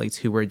of athletes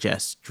who were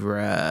just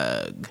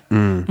drugged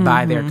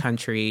by their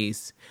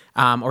countries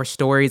or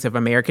stories of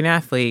American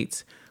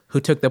athletes who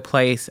took the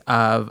place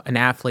of an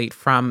athlete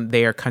from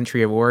their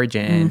country of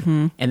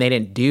origin and they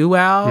didn't do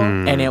well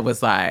and it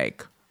was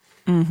like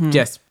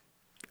just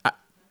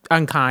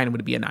unkind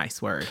would be a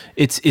nice word.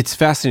 It's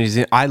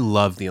fascinating. I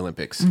love the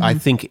Olympics. I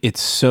think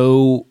it's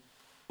so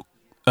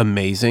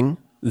amazing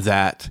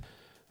that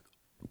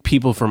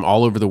people from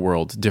all over the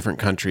world, different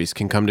countries,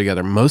 can come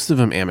together. Most of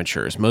them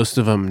amateurs, most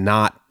of them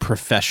not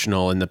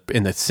professional in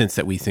the sense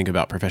that we think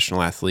about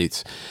professional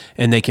athletes,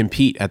 and they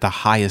compete at the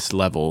highest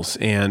levels.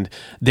 And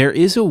there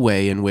is a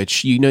way in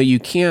which we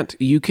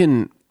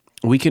can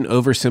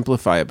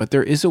oversimplify it, but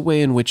there is a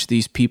way in which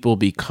these people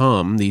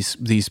become,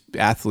 these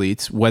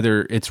athletes,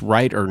 whether it's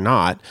right or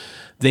not,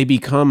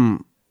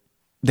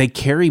 they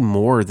carry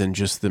more than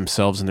just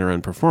themselves and their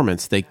own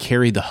performance. They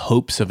carry the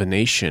hopes of a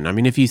nation. I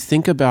mean, if you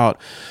think about,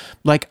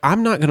 like,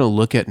 I'm not going to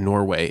look at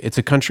Norway. It's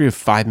a country of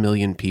 5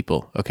 million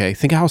people, okay?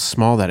 Think how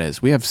small that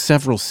is. We have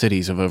several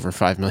cities of over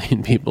 5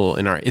 million people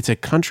it's a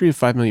country of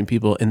 5 million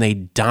people, and they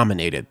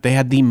dominated. They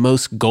had the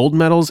most gold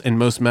medals and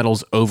most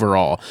medals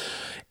overall.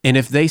 And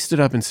if they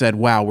stood up and said,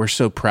 wow, we're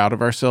so proud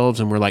of ourselves,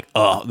 and we're like,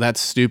 oh, that's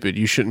stupid.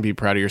 You shouldn't be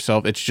proud of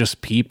yourself. It's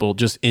just people,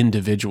 just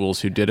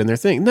individuals who did in their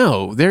thing.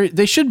 No,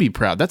 they should be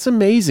proud. That's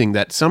amazing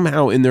that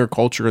somehow in their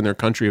culture, in their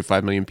country of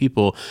 5 million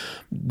people,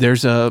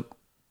 there's a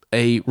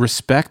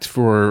respect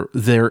for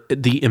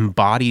the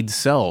embodied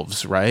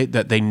selves, right?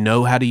 That they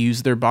know how to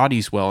use their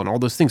bodies well and all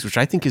those things, which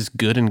I think is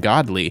good and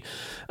godly.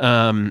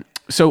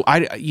 So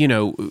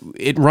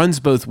it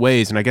runs both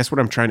ways. And I guess what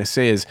I'm trying to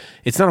say is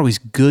it's not always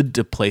good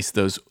to place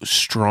those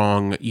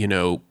strong,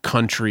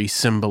 country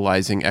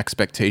symbolizing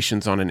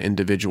expectations on an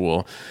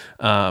individual,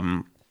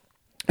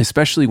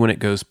 especially when it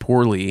goes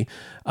poorly.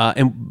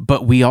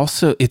 But we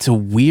also, it's a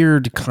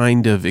weird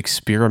kind of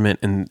experiment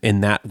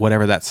in that,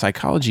 whatever that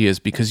psychology is,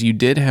 because you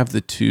did have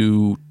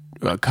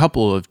a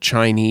couple of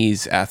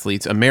Chinese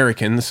athletes,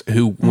 Americans,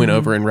 who went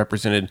over and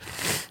represented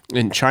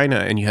in China,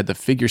 and you had the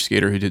figure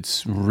skater who did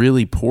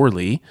really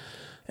poorly.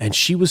 and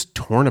she was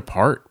torn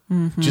apart,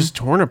 just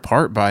torn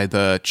apart by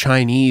the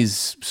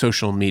Chinese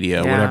social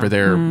media, Yeah. whatever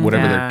their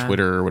Yeah.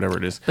 Twitter or whatever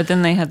it is. But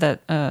then they had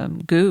that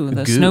Goo,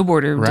 the Goo,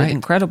 snowboarder, right. did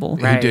incredible.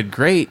 Who Right. did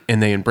great,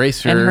 and they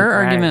embraced her. And her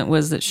Right. argument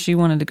was that she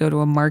wanted to go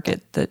to a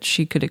market that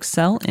she could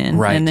excel in,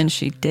 Right. and then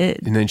she did.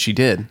 and then she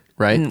did,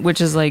 right?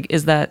 Which is like,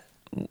 is that?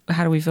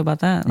 How do we feel about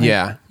that? Like,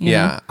 Yeah, you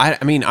yeah. know?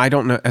 I mean, I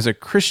don't know. As a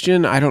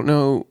Christian, I don't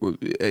know.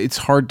 It's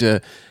hard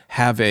to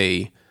have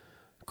a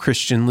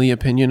Christianly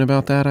opinion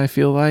about that. I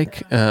feel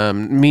like,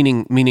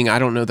 meaning, I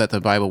don't know that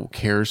the Bible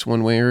cares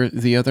one way or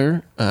the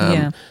other.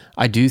 Yeah.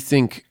 I do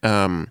think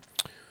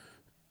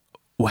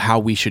how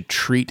we should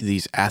treat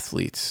these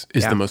athletes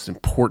is Yeah. the most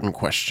important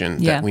question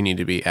Yeah. that we need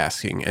to be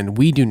asking, and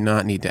we do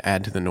not need to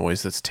add to the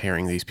noise that's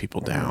tearing these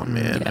people down,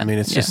 man. Yeah. I mean,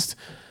 it's Yeah. just,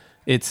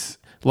 it's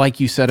like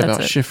you said That's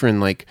about it. Schifrin,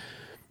 like.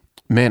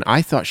 Man,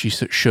 I thought she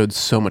showed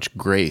so much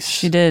grace.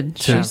 She did.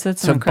 She said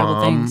some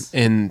incredible things.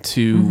 And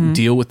to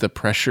deal with the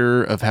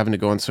pressure of having to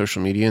go on social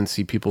media and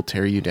see people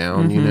tear you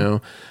down, you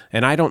know.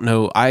 And I don't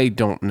know. I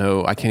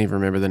can't even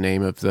remember the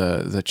name of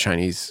the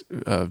Chinese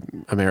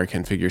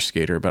American figure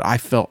skater, but I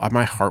felt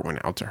my heart went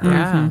out to her.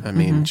 Yeah. I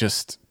mean,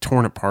 just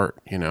torn apart,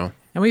 you know.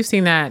 And we've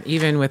seen that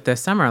even with the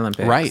Summer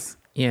Olympics. Right.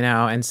 You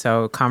know, and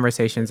so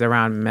conversations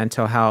around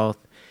mental health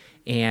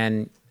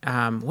and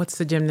what's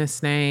the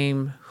gymnast's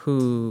name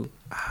who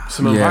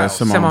Simone Yeah, Biles.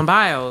 Simone. Simone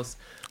Biles,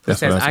 who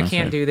That's what says, I was I gonna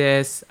can't say. do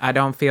this. I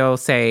don't feel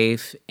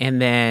safe. And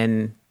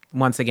then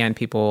once again,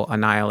 people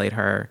annihilate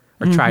her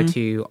or try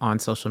to on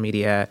social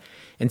media.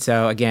 And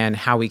so again,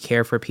 how we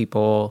care for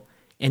people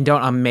and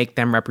don't make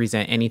them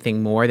represent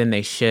anything more than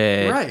they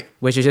should. Right.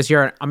 Which is just,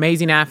 you're an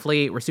amazing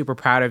athlete. We're super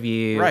proud of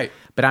you. Right.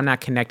 But I'm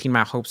not connecting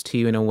my hopes to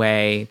you in a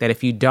way that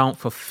if you don't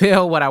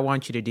fulfill what I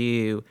want you to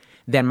do,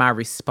 then my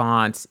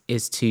response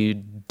is to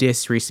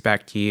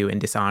disrespect you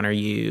and dishonor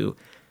you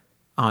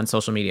on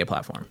social media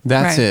platform.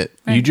 That's Right, it.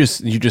 right. You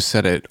just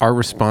said it. Our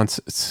response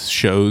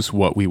shows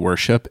what we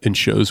worship and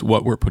shows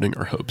what we're putting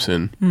our hopes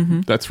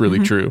in. That's really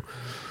true.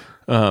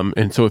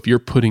 And so if you're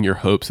putting your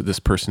hopes that this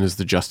person is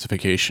the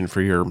justification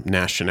for your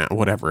national,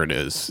 whatever it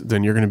is,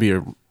 then you're going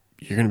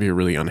to be a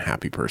really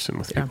unhappy person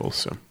with people.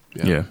 So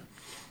Yeah.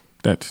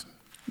 That's,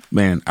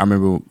 man, I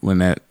remember when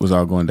that was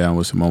all going down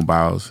with Simone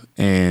Biles.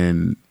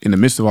 And in the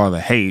midst of all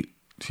the hate,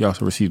 she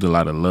also received a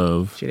lot of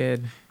love. She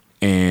did.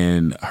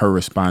 And her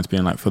response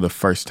being like, for the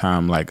first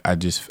time, like, I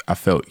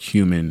felt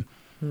human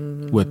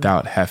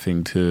without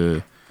having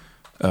to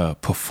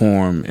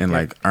perform and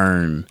like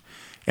earn.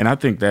 And I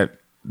think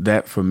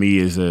that for me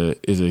is a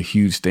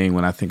huge thing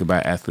when I think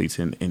about athletes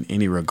in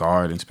any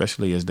regard,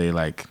 especially as they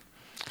like,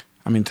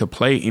 I mean, to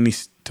play any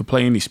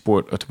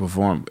sport or to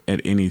perform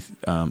at any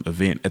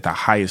event at the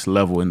highest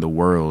level in the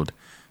world,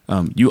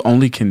 you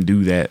only can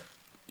do that,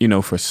 you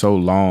know, for so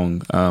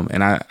long.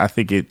 And I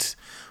think it's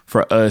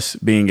for us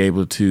being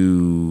able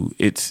to,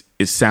 it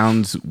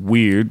sounds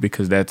weird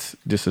because that's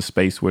just a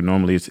space where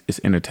normally it's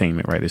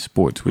entertainment, right? It's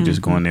sports. We're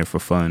just going there for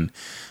fun.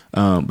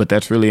 But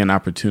that's really an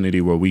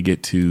opportunity where we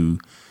get to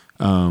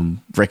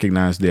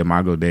recognize the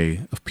Imago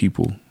Dei of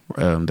people,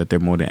 that they're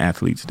more than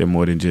athletes. They're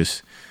more than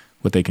just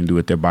what they can do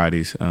with their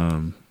bodies.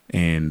 And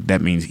that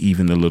means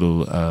even the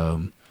little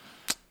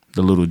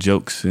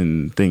jokes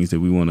and things that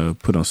we want to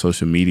put on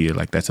social media,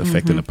 like that's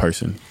affecting a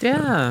person.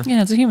 Yeah.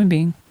 Yeah, it's a human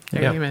being.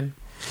 They're Yeah. human.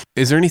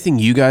 is there anything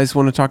you guys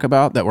want to talk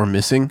about that we're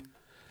missing?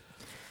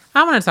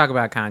 I want to talk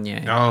about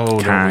Kanye. Oh,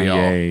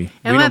 Kanye. We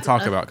And don't let's-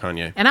 talk about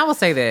Kanye. And I will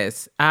say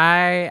this: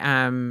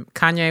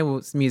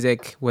 Kanye's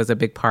music was a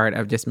big part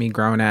of just me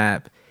growing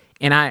up,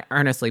 and I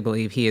earnestly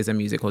believe he is a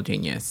musical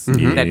genius.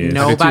 That He is.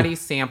 nobody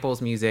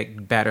samples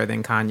music better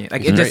than Kanye.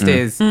 Like it just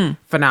is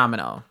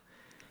phenomenal.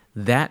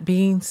 That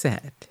being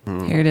said,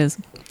 Here it is.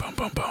 Boom,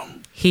 boom,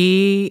 boom.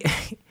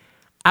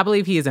 I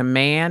believe he is a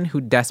man who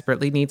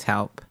desperately needs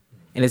help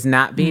and is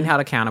not being held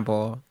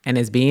accountable and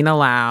is being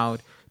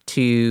allowed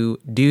to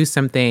do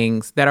some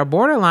things that are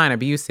borderline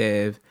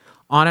abusive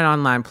on an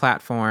online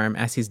platform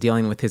as he's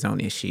dealing with his own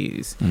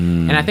issues.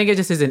 And I think it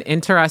just is an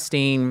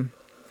interesting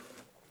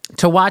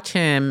to watch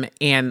him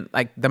and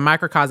like the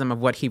microcosm of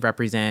what he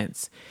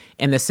represents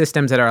and the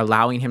systems that are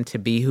allowing him to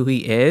be who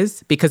he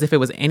is. Because if it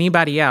was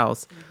anybody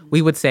else,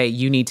 we would say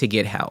you need to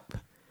get help.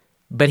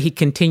 But he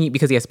continued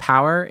because he has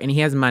power and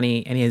he has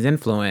money and he has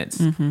influence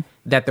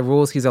that the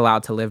rules he's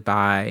allowed to live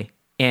by.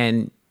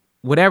 And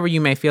whatever you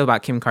may feel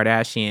about Kim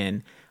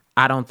Kardashian,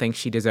 I don't think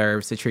she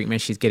deserves the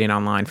treatment she's getting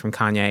online from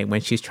Kanye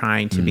when she's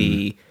trying to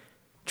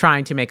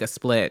make a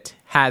split,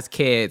 has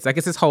kids. Like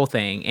it's this whole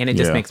thing. And it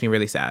just Yeah. makes me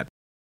really sad.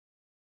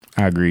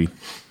 I agree.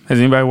 Has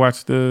anybody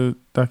watched the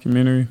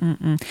documentary?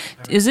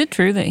 Is it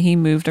true that he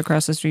moved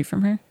across the street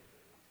from her?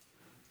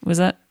 Was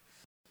that?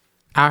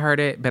 I heard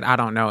it, but I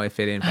don't know if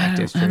it in fact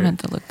is I true. meant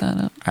to look that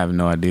up. I have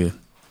no idea.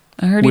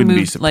 I heard Wouldn't he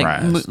be moved,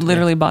 like, surprised.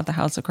 literally bought the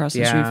house across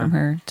the street Yeah. from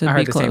her to I be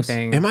heard the close. same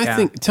thing. Am I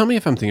Yeah. tell me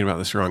if I'm thinking about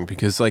this wrong,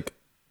 because like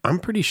I'm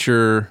pretty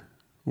sure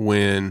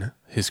when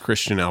his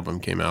Christian album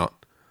came out,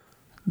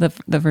 The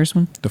first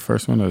one, The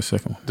first one or the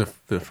second one?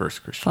 the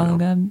first Christian Follow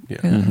album, God.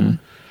 yeah,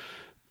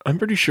 I'm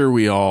pretty sure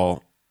we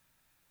all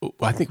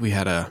I think we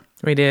had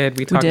We did.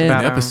 We talked did.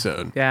 about an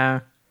episode. Yeah.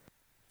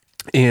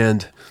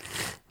 And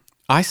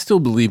I still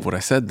believe what I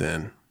said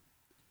then.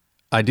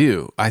 I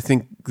do. I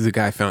think the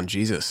guy found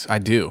Jesus. I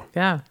do.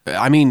 Yeah.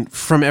 I mean,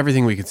 from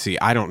everything we could see,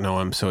 I don't know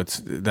him, so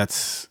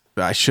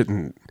I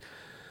shouldn't.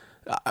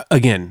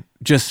 Again,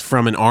 just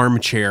from an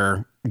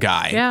armchair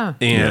guy. Yeah.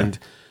 And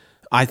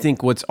I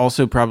think what's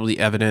also probably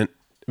evident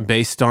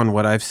based on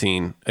what I've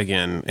seen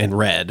again and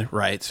read,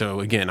 right? So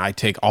again, I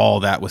take all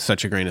that with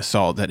such a grain of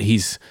salt that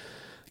he's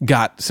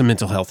got some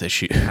mental health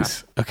issues. Yeah.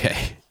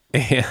 Okay.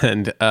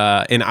 And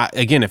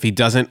again, if he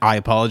doesn't, I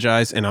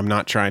apologize, and I'm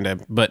not trying to,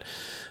 but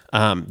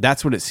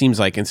that's what it seems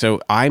like. And so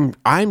I'm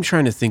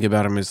trying to think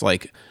about him as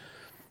like,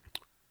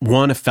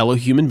 one, a fellow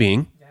human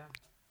being,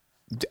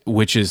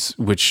 which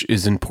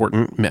is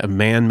important, a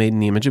man made in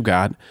the image of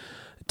God.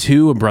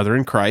 Two, a brother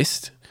in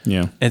Christ.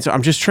 Yeah. And so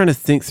I'm just trying to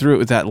think through it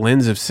with that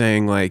lens of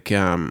saying like,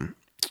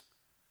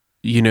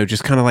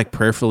 just kind of like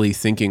prayerfully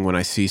thinking when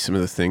I see some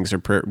of the things, or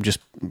just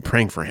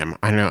praying for him.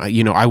 I know,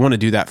 I want to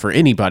do that for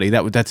anybody.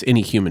 That's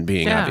any human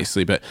being,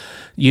 obviously. But,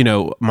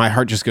 my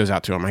heart just goes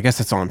out to him. I guess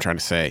that's all I'm trying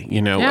to say,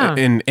 Yeah.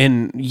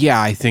 And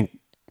I think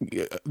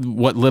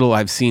what little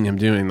I've seen him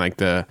doing, like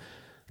the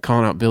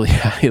calling out Billie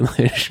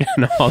Eilish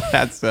and all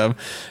that stuff.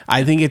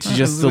 I think it's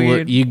just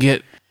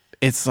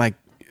it's like,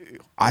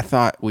 I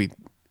thought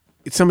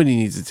somebody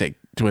needs to take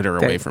Twitter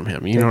away from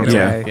him. You know what I'm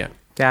saying? Yeah.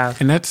 Yeah.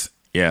 And that's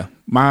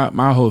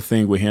my whole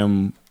thing with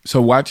him. So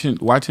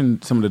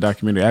watching some of the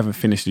documentary, I haven't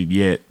finished it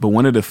yet, but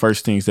one of the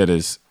first things that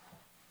has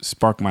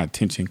sparked my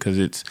attention, because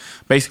it's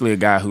basically a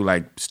guy who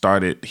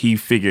he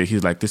figured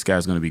he's like, this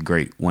guy's going to be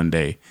great one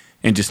day,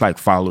 and just like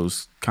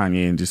follows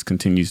Kanye and just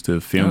continues to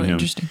film him.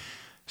 Interesting.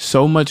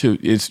 So much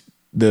of it's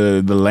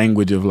the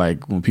language of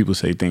like when people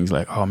say things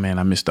like, oh man,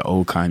 I miss the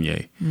old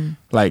Kanye.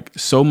 Like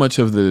so much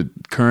of the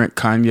current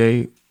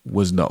Kanye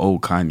was the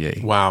old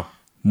Kanye. Wow.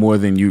 More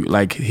than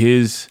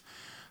his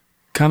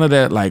kind of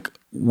that like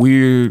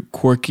weird,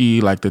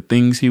 quirky, like the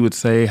things he would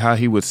say, how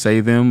he would say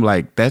them.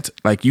 Like that's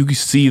like, you can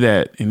see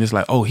that and it's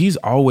like, oh, he's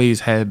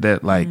always had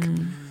that like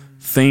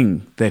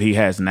thing that he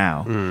has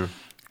now.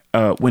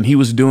 When he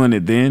was doing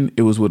it then,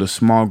 it was with a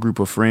small group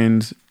of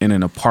friends in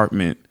an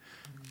apartment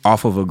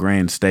off of a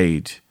grand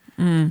stage.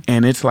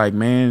 And it's like,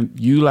 man,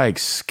 you like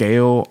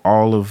scale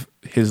all of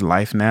his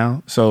life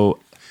now. So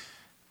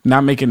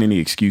not making any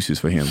excuses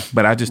for him,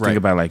 but I just think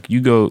about like, you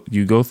go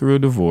through a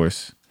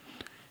divorce,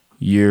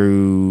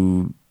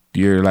 your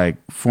like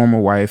former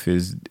wife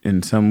is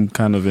in some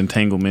kind of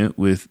entanglement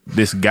with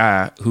this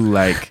guy who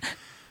like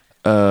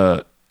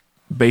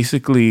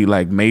basically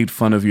like made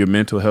fun of your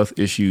mental health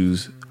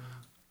issues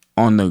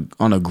on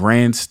a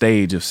grand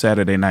stage of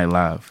Saturday Night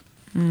Live.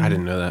 I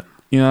didn't know that.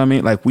 You know what I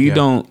mean? Like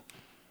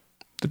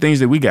the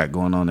things that we got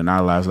going on in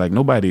our lives, like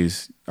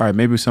nobody's, all right,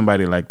 maybe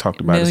somebody like talked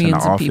about us in the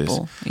office.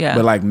 People. Yeah.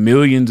 But like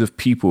millions of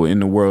people in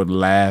the world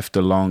laughed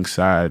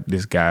alongside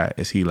this guy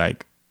as he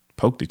like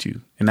poked at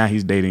you. And now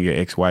he's dating your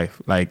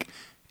ex-wife. Like,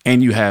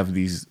 and you have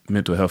these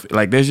mental health,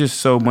 like there's just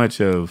so much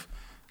of,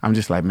 I'm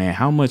just like, man,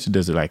 how much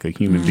does it like a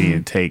human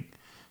being take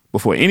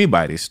before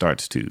anybody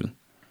starts to,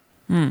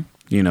 do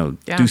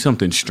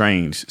something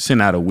strange,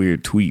 send out a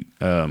weird tweet.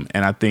 And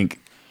I think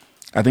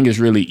it's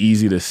really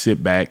easy to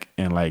sit back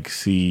and like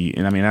see,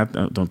 and I mean, I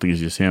don't think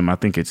it's just him. I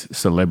think it's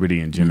celebrity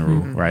in general,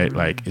 right?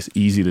 Like it's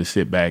easy to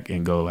sit back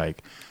and go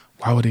like,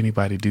 why would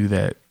anybody do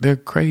that? They're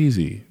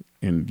crazy,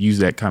 and use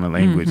that kind of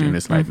language. And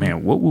it's like,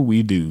 man, what would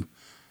we do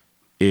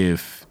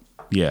if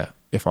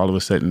all of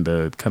a sudden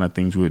the kind of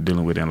things we were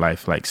dealing with in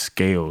life like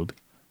scaled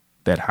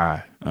that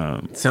high?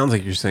 It sounds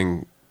like you're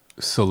saying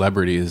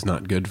celebrity is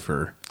not good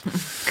for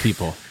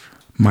people.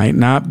 Might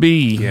not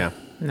be. Yeah.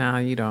 No,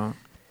 you don't.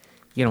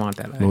 You don't want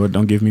that life. Lord,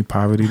 don't give me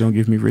poverty, don't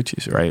give me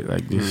riches, right?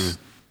 Like this.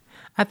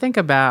 I think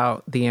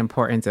about the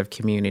importance of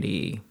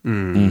community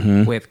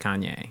with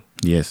Kanye.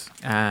 Yes.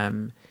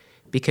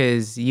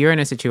 Because you're in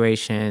a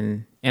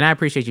situation, and I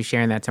appreciate you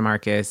sharing that to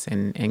Marcus,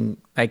 and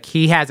like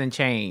he hasn't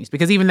changed.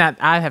 Because even that,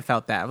 I have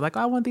felt that. I'm like,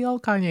 I want the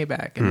old Kanye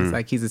back. And it's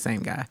like, he's the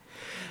same guy.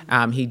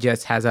 He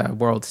just has a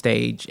world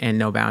stage and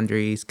no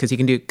boundaries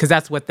because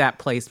that's what that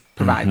place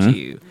provides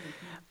you.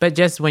 But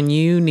just when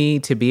you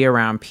need to be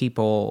around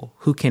people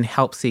who can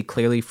help see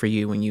clearly for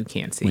you when you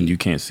can't see. When you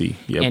can't see.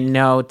 Yep. And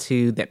know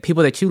that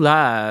people that you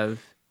love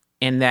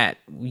and that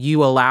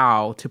you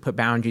allow to put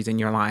boundaries in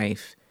your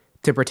life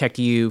to protect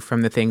you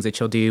from the things that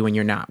you'll do when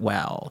you're not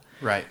well.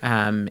 Right.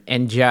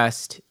 And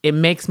just, it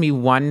makes me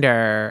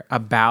wonder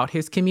about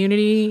his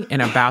community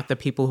and about the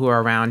people who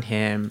are around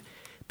him,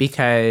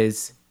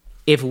 because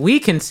if we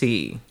can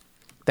see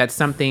that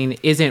something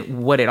isn't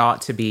what it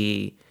ought to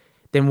be,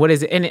 then what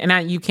is it?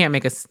 And you can't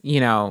make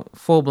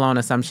full-blown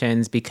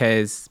assumptions,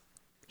 because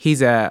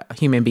he's a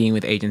human being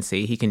with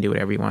agency. He can do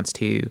whatever he wants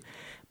to.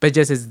 But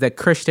just as the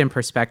Christian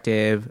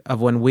perspective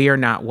of when we are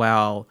not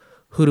well,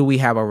 who do we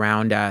have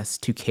around us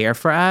to care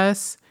for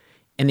us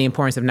and the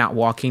importance of not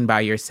walking by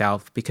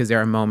yourself, because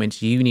there are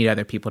moments you need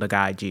other people to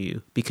guide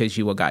you because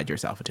you will guide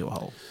yourself into a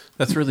hole.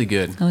 That's really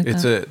good. I like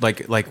It's that.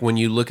 like when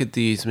you look at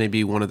these,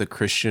 maybe one of the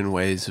Christian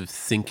ways of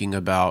thinking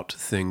about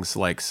things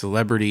like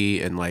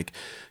celebrity and like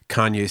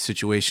Kanye's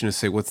situation is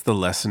say, what's the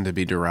lesson to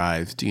be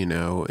derived, you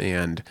know?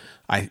 And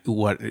I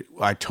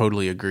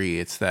totally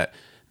agree. It's that,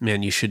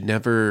 man, you should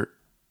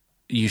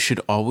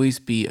always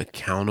be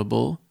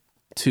accountable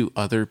to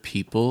other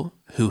people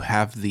who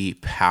have the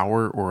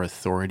power or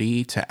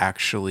authority to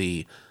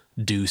actually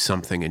do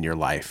something in your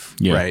life,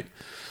 right?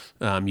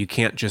 You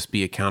can't just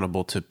be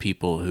accountable to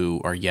people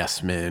who are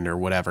yes men or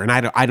whatever. And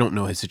I don't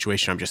know his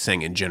situation. I'm just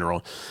saying in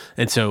general.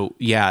 And so,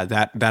 yeah,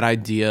 that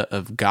idea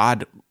of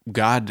God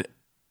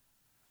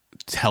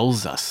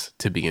tells us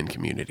to be in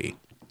community,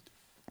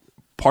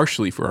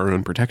 partially for our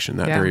own protection,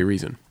 that very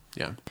reason.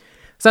 Yeah.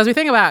 So as we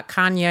think about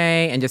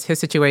Kanye and just his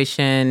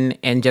situation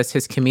and just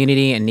his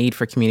community and need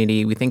for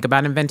community, we think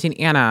about Inventing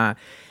Anna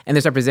and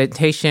this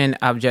representation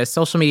of just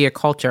social media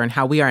culture and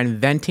how we are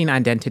inventing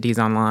identities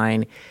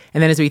online.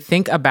 And then as we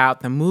think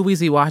about the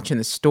movies we watch and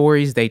the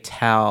stories they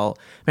tell,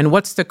 and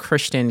what's the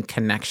Christian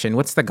connection?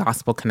 What's the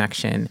gospel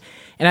connection?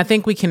 And I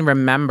think we can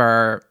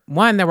remember,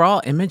 one, that we're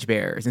all image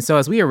bearers. And so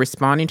as we are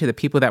responding to the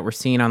people that we're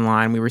seeing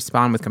online, we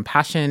respond with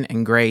compassion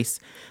and grace,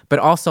 but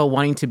also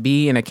wanting to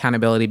be in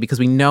accountability because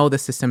we know the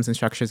systems and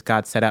structures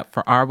God set up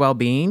for our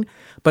well-being,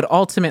 but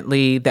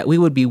ultimately that we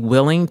would be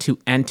willing to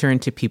enter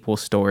into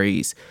people's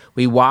stories.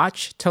 We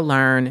watch to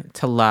learn,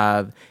 to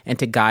love, and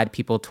to guide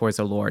people towards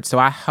the Lord. So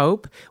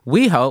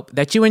we hope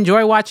that you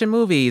enjoy watching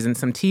movies and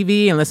some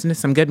TV and listen to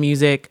some good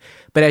music,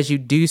 but as you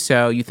do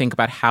so, you think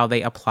about how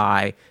they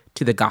apply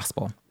to the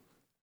gospel.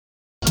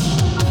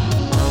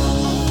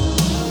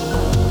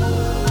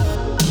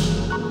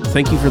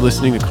 Thank you for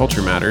listening to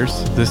Culture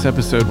Matters. This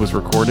episode was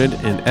recorded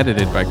and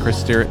edited by Chris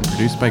Sterrett and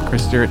produced by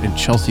Chris Sterrett and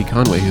Chelsea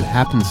Conway, who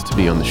happens to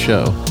be on the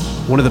show.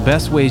 One of the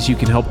best ways you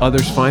can help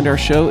others find our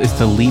show is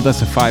to leave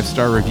us a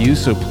 5-star review,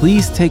 so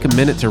please take a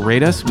minute to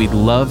rate us. We'd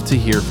love to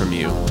hear from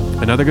you.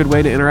 Another good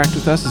way to interact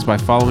with us is by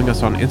following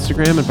us on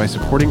Instagram and by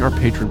supporting our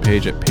Patreon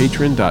page at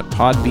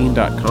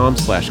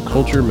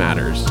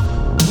patreon.podbean.com/culturematters.